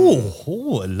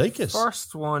 I like it.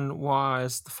 First one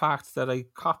was the fact that I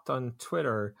copped on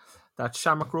Twitter that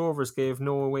Shamrock Rovers gave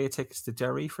no away tickets to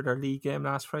Derry for their league game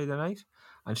last Friday night,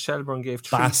 and Shelbourne gave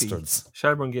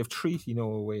Treaty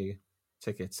no away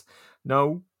tickets.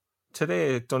 Now,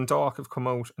 today Dundalk have come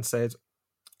out and said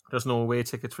there's no away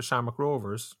tickets for Shamrock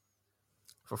Rovers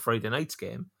for Friday night's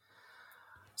game.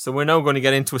 So we're now going to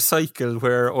get into a cycle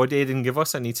where, they didn't give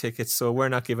us any tickets, so we're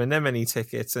not giving them any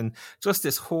tickets. And just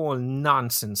this whole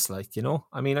nonsense, like, you know.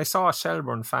 I mean, I saw a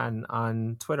Shelbourne fan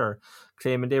on Twitter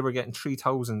claiming they were getting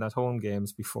 3,000 at home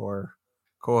games before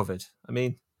COVID. I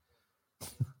mean,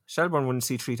 Shelbourne wouldn't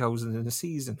see 3,000 in a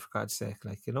season, for God's sake,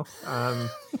 like, you know.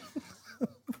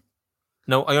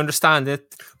 No, I understand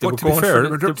it. But to be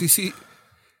fair, do you see,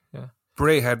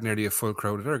 Bray had nearly a full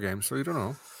crowd at their game, so you don't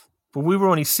know. But we were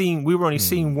only seeing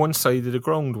one side of the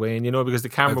ground, Wayne, you know, because the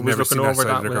camera was looking over that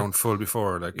way. I've never seen that side of the ground full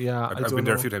before. Like, I've been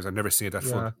there a few times. I've never seen it that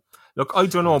full. Look, I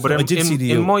don't know, but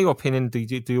in my opinion,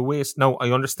 the waste. Now,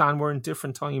 I understand we're in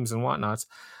different times and whatnot,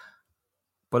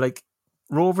 but like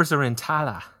Rovers are in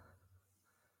Tala.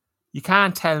 You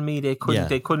can't tell me they couldn't.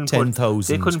 They couldn't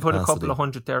 10,000. They couldn't put a couple of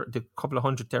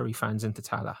hundred Derry fans into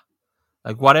Tala.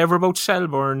 Like whatever about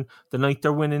Shelbourne, the night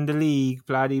they're winning the league,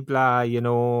 blah de blah. You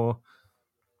know,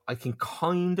 I can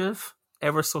kind of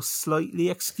ever so slightly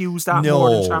excuse that more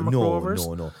than Shamrock Rovers.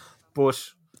 No.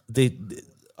 But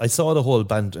I saw the whole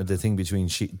the thing between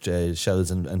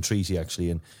Shells and Treaty actually,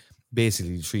 and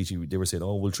basically Treaty, they were saying,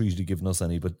 well, Treaty giving us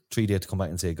any, but Treaty had to come back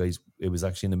and say, guys, it was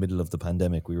actually in the middle of the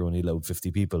pandemic. We were only allowed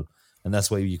 50 people, and that's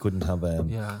why you couldn't have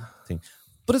thing.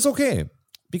 But it's okay,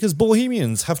 because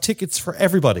Bohemians have tickets for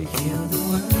everybody. Heal the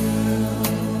world,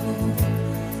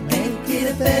 make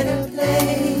it a better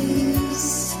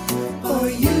place for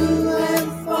you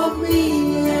and for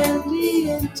me and the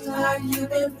entire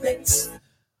human race.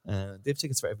 They have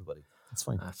tickets for everybody. That's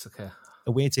fine. That's okay.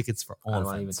 Away tickets for all. I don't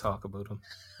want to even talk about them.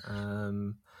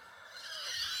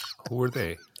 Who are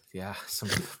they? Yeah.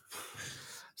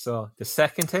 So the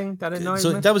second thing that annoyed me.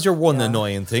 So that was your one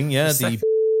annoying thing, the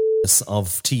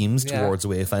of teams towards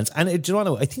away fans, and do you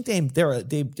know what? I think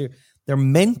they're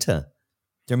meant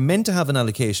to have an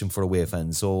allocation for away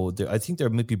fans. So I think they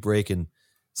might be breaking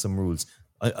some rules.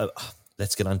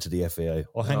 Let's get on to the FAI.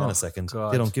 Oh, hang on a second.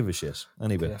 God. They don't give a shit.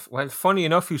 Anyway. Well, funny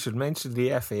enough, you should mention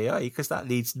the FAI because that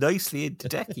leads nicely into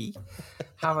Decky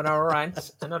having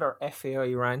another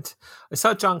FAI rant. I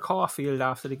saw John Caulfield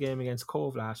after the game against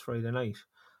Cove last Friday night.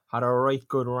 Had a right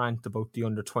good rant about the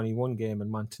under-21 game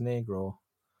in Montenegro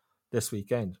this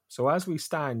weekend. So as we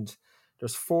stand,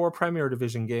 there's 4 Premier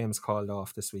Division games called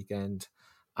off this weekend,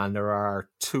 and there are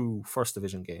 2 First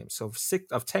Division games. So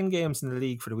of 10 games in the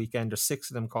league for the weekend, there's 6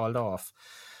 of them called off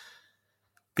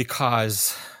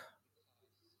because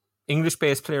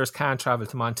English-based players can't travel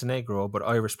to Montenegro, but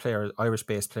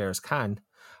Irish-based players can.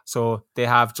 So they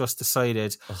have just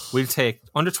decided we'll take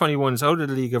under-21s out of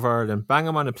the League of Ireland, bang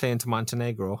them on a plane to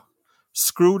Montenegro,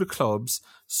 screw the clubs,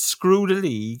 screw the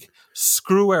league,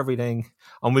 screw everything,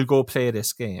 and we'll go play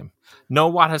this game. Now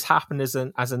what has happened is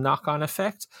as a knock-on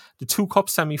effect, the 2 cup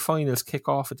semi-finals kick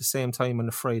off at the same time on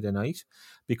the Friday night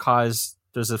because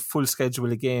there's a full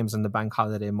schedule of games on the bank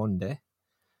holiday Monday.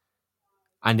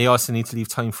 And they also need to leave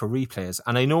time for replays.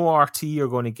 And I know RT are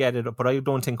going to get it, but I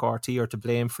don't think RT are to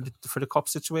blame for the cup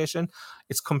situation.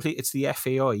 It's the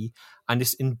FAI and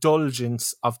this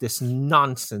indulgence of this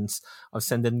nonsense of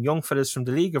sending young fellas from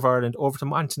the League of Ireland over to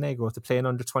Montenegro to play an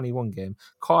under-21 game.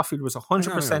 Caulfield was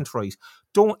 100% right.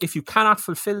 If you cannot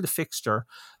fulfill the fixture,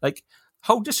 like,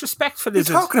 how disrespectful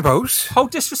is it? What are you talking about? How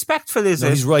disrespectful is it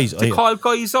he's right. to call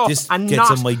guys up and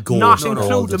not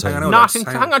include them?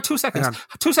 Hang on 2 seconds.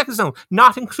 2 seconds now.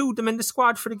 Not include them in the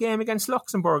squad for the game against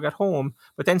Luxembourg at home,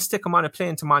 but then stick them on a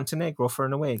plane to Montenegro for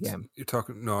an away game. You're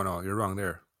talking. No, you're wrong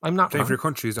there. I'm not playing wrong. for your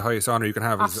country is the highest honour you can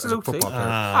have as a football player.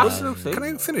 Absolutely. Can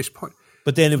I finish?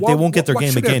 But then if they won't get their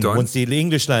game again, once the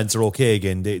English lads are okay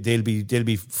again, they'll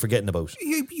be forgetting about.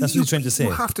 That's what he's trying to say.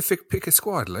 You have to pick a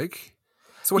squad, like.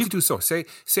 So what do you do? So say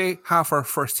half our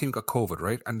first team got COVID,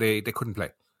 right, and they couldn't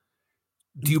play.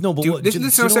 Listen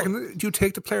a second. Do you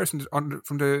take the players from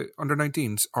the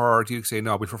under-19s, or do you say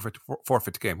no? We forfeit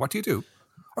the game. What do you do?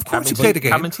 Of course you play the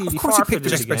game. Of course you pick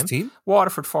the next best team.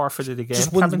 Waterford forfeited the game.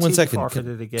 Just one second.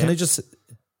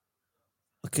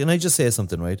 Can I just say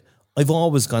something, right? I've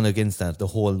always gone against that. The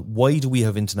whole why do we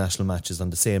have international matches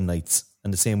on the same nights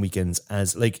and the same weekends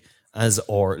as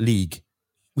our league?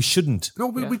 We shouldn't.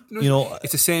 No,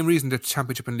 it's the same reason that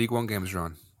Championship and League One games are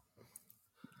on.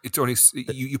 It's only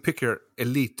you pick your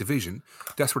elite division.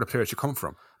 That's where the players should come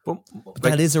from. But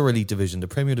that is our elite division. The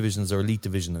Premier Division is our elite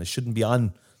division, and it shouldn't be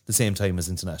on the same time as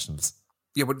internationals.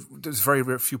 Yeah, but there's very,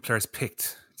 very few players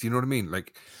picked. Do you know what I mean?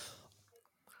 Like,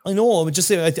 I know. I would just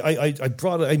say I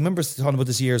remember talking about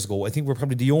this years ago. I think we're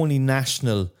probably the only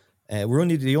national. We're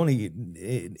only the only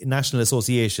national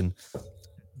association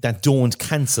that don't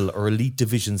cancel our elite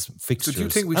divisions fixtures. so do you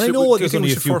think we And I should, know do you there's think only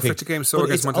we a should few forfeit picked, the game so but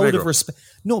against it's out of Montenegro? respect.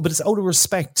 No, but it's out of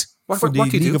respect for What the do you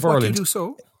League do? of What do you Ireland. do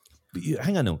so?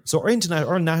 Hang on now. So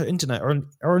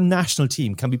our national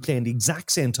team can be playing the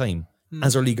exact same time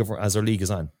as our league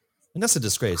is on, and that's a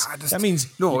disgrace. That means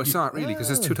No, it's not really, because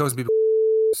there's 2,000 people.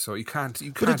 So you can't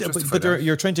justify But that.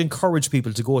 you're trying to encourage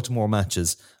people to go to more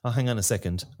matches. Oh, hang on a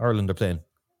second. Ireland are playing.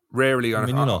 Rarely on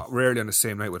mean, the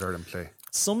same night with Ireland play.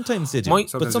 Sometimes they do,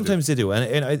 Sometimes but sometimes they do. And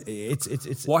it's. I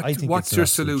think What's it's an your absolute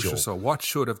solution? joke. So what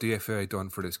should have the FAI done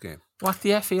for this game? What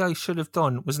the FAI should have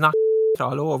done was not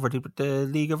all over the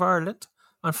League of Ireland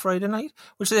on Friday night,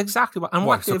 which is exactly what. And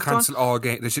what So they've cancel done. all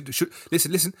games. They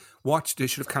should listen. Watch. They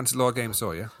should have cancelled all games.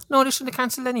 So yeah. No, they shouldn't have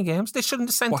cancelled any games. They shouldn't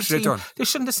have sent What a should they team. done? They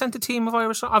shouldn't have sent a team of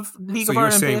League So of you're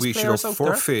Ireland saying based we should players have out there.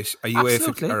 forfeit a UEFA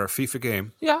Absolutely. or a FIFA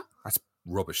game? Yeah. That's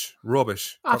rubbish.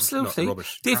 Absolutely. No,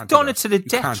 rubbish. They've Can't do done that. it to the You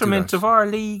can't do detriment that. of our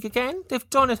league again. They've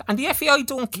done it. And the FAI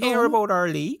don't care about our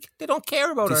league. They don't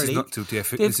care about This our is league. not to the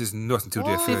FAI. They've- This is nothing to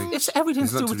the FAI. It's everything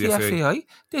It's to do not with the FAI.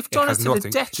 They've done it has to the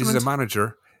nothing. This detriment. is a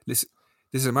manager. This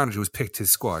is a manager who's picked his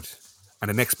squad, and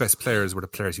the next best players were the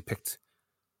players he picked.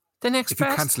 The next If you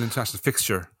best. cancel an international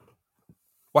fixture,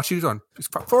 what should you done?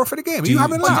 Just forfeit a game. Are Do you you-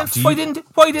 having a do- laugh? do Why you- didn't do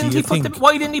he you put think-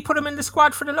 Why didn't he put him in the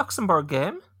squad for the Luxembourg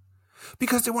game?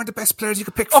 Because they weren't the best players you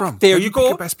could pick Oh, from. there Where you pick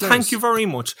your go. best players? Thank you very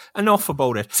much. Enough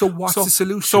about it. So what's the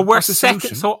solution? So we're What's the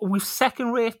solution? So we've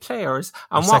second-rate players,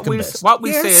 and We're second best. what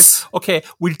we say Yes. is, okay,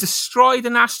 we'll destroy the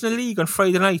National League on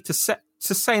Friday night to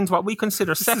send what we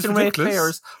consider is second-rate ridiculous.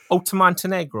 players out to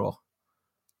Montenegro.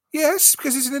 Yes,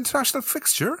 because he's an international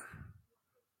fixture.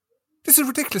 This is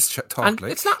ridiculous talk. And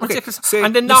like. it's not Okay, ridiculous. say-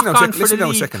 and the listen knock now a on sec- for listen the now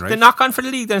a league, second, right? the knock on for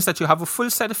the league then is that you have a full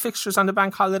set of fixtures on the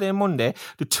bank holiday Monday.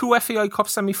 The two FAI Cup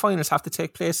semi-finals have to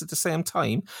take place at the same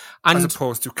time, As and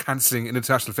opposed to cancelling an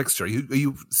international fixture. Are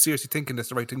you seriously thinking that's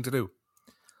the right thing to do?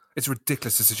 It's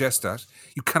ridiculous to suggest that.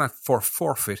 You cannot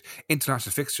forfeit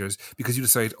international fixtures because you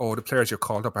decide, the players you're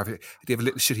called up, they have a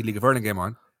little shitty League of Ireland game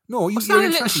on. No, it's you're not a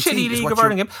an little international shitty team is League what of you're-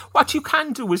 Ireland game. What you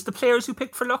can do is the players who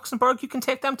picked for Luxembourg, you can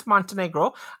take them to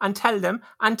Montenegro and tell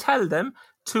them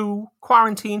to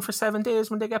quarantine for 7 days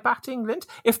when they get back to England.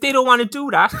 If they don't want to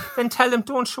do that, then tell them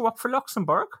don't show up for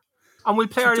Luxembourg. And we'll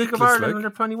play our League of ridiculous, Ireland like. under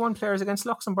 21 players against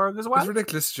Luxembourg as well. It's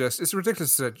ridiculous. It's a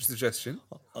ridiculous suggestion.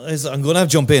 I'm going to have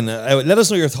to jump in. Let us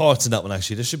know your thoughts on that one.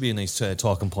 Actually, this should be a nice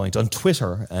talking point on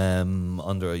Twitter.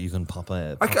 Under you can pop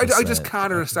a. I just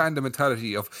can't understand the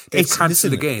mentality of they've It's-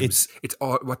 cancelled the listen, games. It's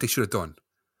all what they should have done.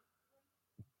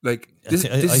 Like I this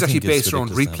think is actually it's based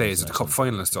around ridiculous to have replays of the cup international.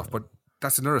 final and stuff, but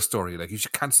that's another story. Like you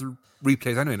should cancel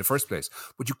replays anyway in the first place,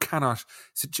 but you cannot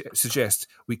suggest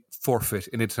we forfeit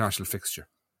an international fixture.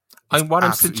 And what I'm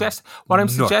absolutely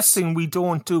nuts. Suggesting we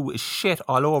don't do is shit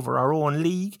all over our own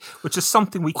league, which is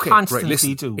something we constantly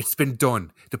listen, do. It's been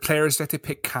done. The players that they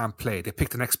pick can't play. They pick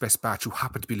the next best batch who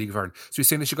happen to be League of Ireland. So you're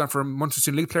saying they should have gone for Munster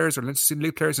Student League players or Leinster Student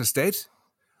League players instead?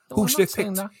 Who I'm should not they saying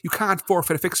pick? that. You can't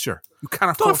forfeit a fixture. You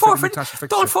cannot Don't forfeit an forfeit. international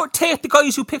fixture. Don't take the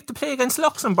guys who picked to play against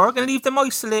Luxembourg and leave them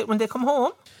isolate when they come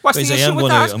home. What's Guys, the I issue am with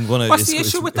gonna- that? I'm gonna- What's it's- the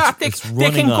issue it's- with that? They it's can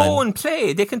running go on. and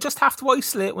play. They can just have to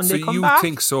isolate when So they come you back.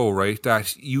 think so, right?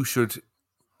 That you should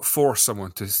force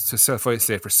someone to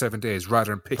self-isolate for 7 days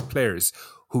rather than pick players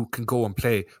who can go and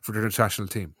play for their international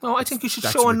team. No, I think you should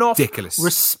That's show enough ridiculous.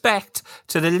 respect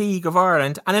to the League of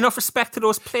Ireland and enough respect to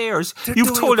those players. They're You've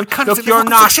doing told it them, with look, confidence, you're fucking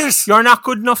not fishers."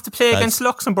 good enough to play against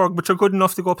Luxembourg, but you're good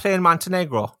enough to go play in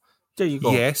Montenegro. There you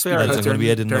go. Yes, Fair Lads, enough. I'm going to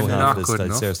be editing they're no half not of good this.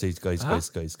 enough. Seriously, guys.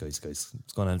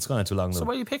 It's going on too long. So now.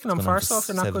 why are you picking them It's gone on first off?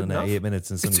 They're not 7 good and enough. 8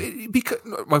 minutes. And Because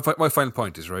my final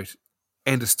point is, right,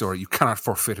 end of story. You cannot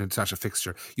forfeit an international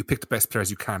fixture. You pick the best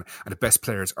players you can, and the best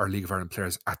players are League of Ireland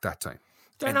players at that time.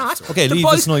 They're End of not. story. Okay, The leave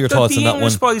boys- us know your the- thoughts the on that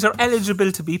English one. boys are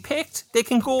eligible to be picked. They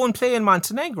can go and play in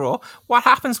Montenegro. What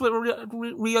happens with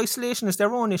re-isolation is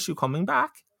their own issue coming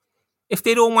back. If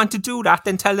they don't want to do that,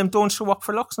 then tell them don't show up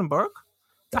for Luxembourg.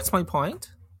 That's my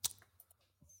point.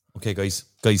 Okay, guys,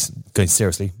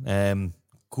 seriously.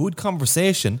 Good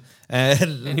conversation.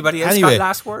 Anybody else anyway, got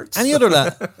last words? Any other Well,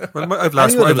 I've Any other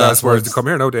last last words words? to come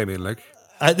here now, Damien. Like,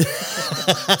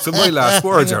 so my last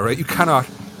words are right. You cannot.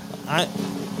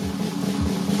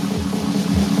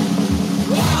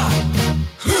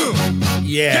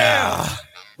 Yeah.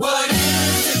 What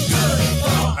is it good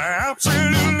for?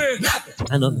 Absolutely. Nothing.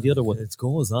 And on the other one, it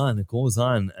goes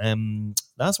on.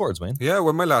 Last words, Wayne. Yeah,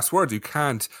 well, my last words. You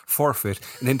can't forfeit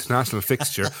an international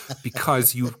fixture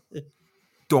because you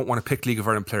don't want to pick League of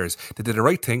Ireland players. They did the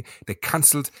right thing. They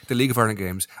cancelled the League of Ireland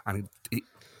games, and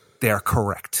they are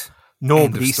correct.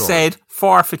 Nobody said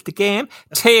forfeit the game.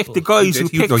 Take the guys who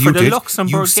picked for the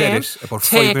Luxembourg game. You said it about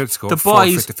 5 minutes ago. The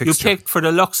boys who picked for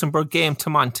the Luxembourg game to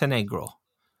Montenegro.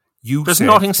 There's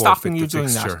nothing stopping you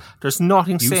doing that. There's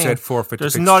nothing saying. Said forfeit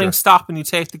There's the nothing stopping you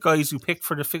take the guys who picked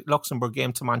for the Luxembourg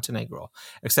game to Montenegro.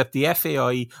 Except the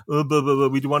FAI,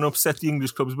 we don't want to upset the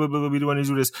English clubs, we don't want to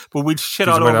do this. But we'll shit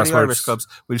all over the Irish clubs.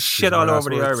 We'll shit all over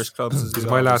the Irish clubs. These are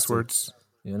my last words.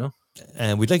 You know?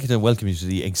 And we'd like to welcome you to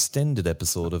the extended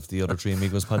episode of the Other Three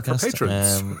Amigos podcast.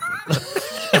 Patrons.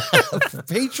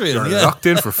 Patreon, You're yeah. locked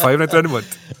in for $5.99 a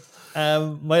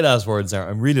month. My last words are,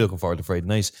 I'm really looking forward to Friday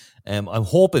night. I'm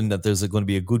hoping that there's going to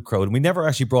be a good crowd. And we never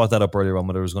actually brought that up earlier on,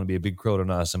 whether there was going to be a big crowd or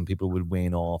not, and people would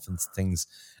wane off and things.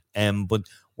 But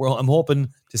I'm hoping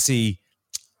to see,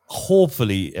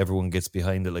 hopefully everyone gets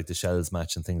behind it, like the Shells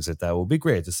match and things like that. It would be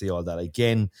great to see all that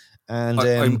again. And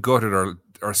I'm gutted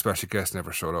our special guest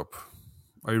never showed up.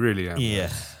 I really am. Yeah.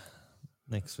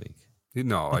 Next week.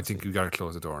 No, I think you got to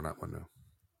close the door on that one now.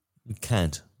 We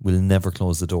can't. We'll never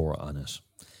close the door on it.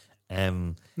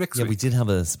 Next week. We did have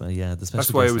the special.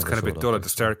 That's why it was kind of a bit dull at the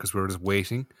start, because we were just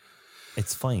waiting.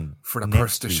 It's fine for the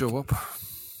person to show up.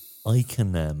 I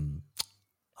can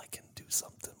do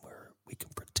something where we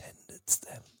can pretend it's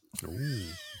them. Ooh.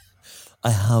 I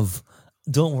have.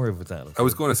 Don't worry about that. Okay? I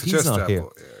was going to suggest that. Here,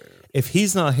 if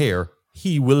he's not here,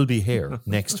 he will be here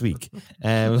next week.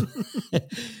 Right.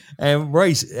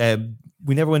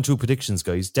 We never went through predictions,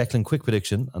 guys. Declan, quick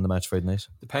prediction on the match Friday night.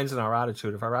 Depends on our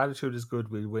attitude. If our attitude is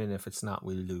good, we'll win. If it's not,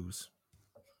 we'll lose.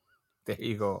 There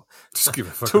you go. Just give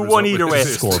a 2-1 either way.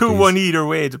 2-1 either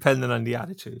way, depending on the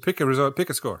attitude. Pick a result.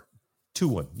 Pick a score.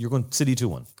 2-1. You're going City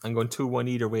 2-1. I'm going 2-1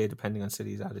 either way, depending on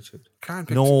City's attitude. Can't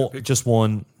pick just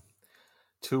one.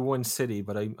 2-1 City,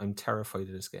 but I'm terrified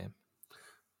of this game.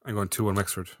 I'm going 2-1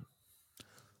 Wexford.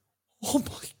 Oh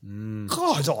my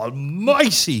God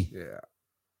almighty. Yeah.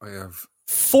 I have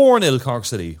 4-0 Cork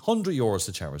City, €100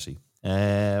 to charity.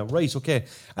 Right, okay.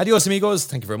 Adios, amigos.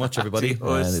 Thank you very much, everybody.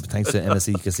 Thanks to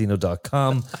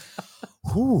msecasino.com.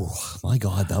 Whew, my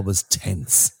God, that was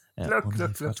tense. Look.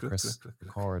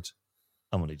 Record.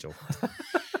 I'm only joking.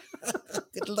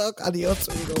 Good luck. Adios,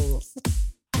 amigos.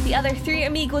 The Other Three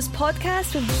Amigos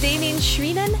podcast with Damien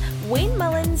Shreenan, Wayne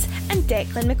Mullins, and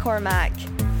Declan McCormack.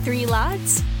 3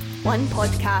 lads, 1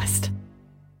 podcast.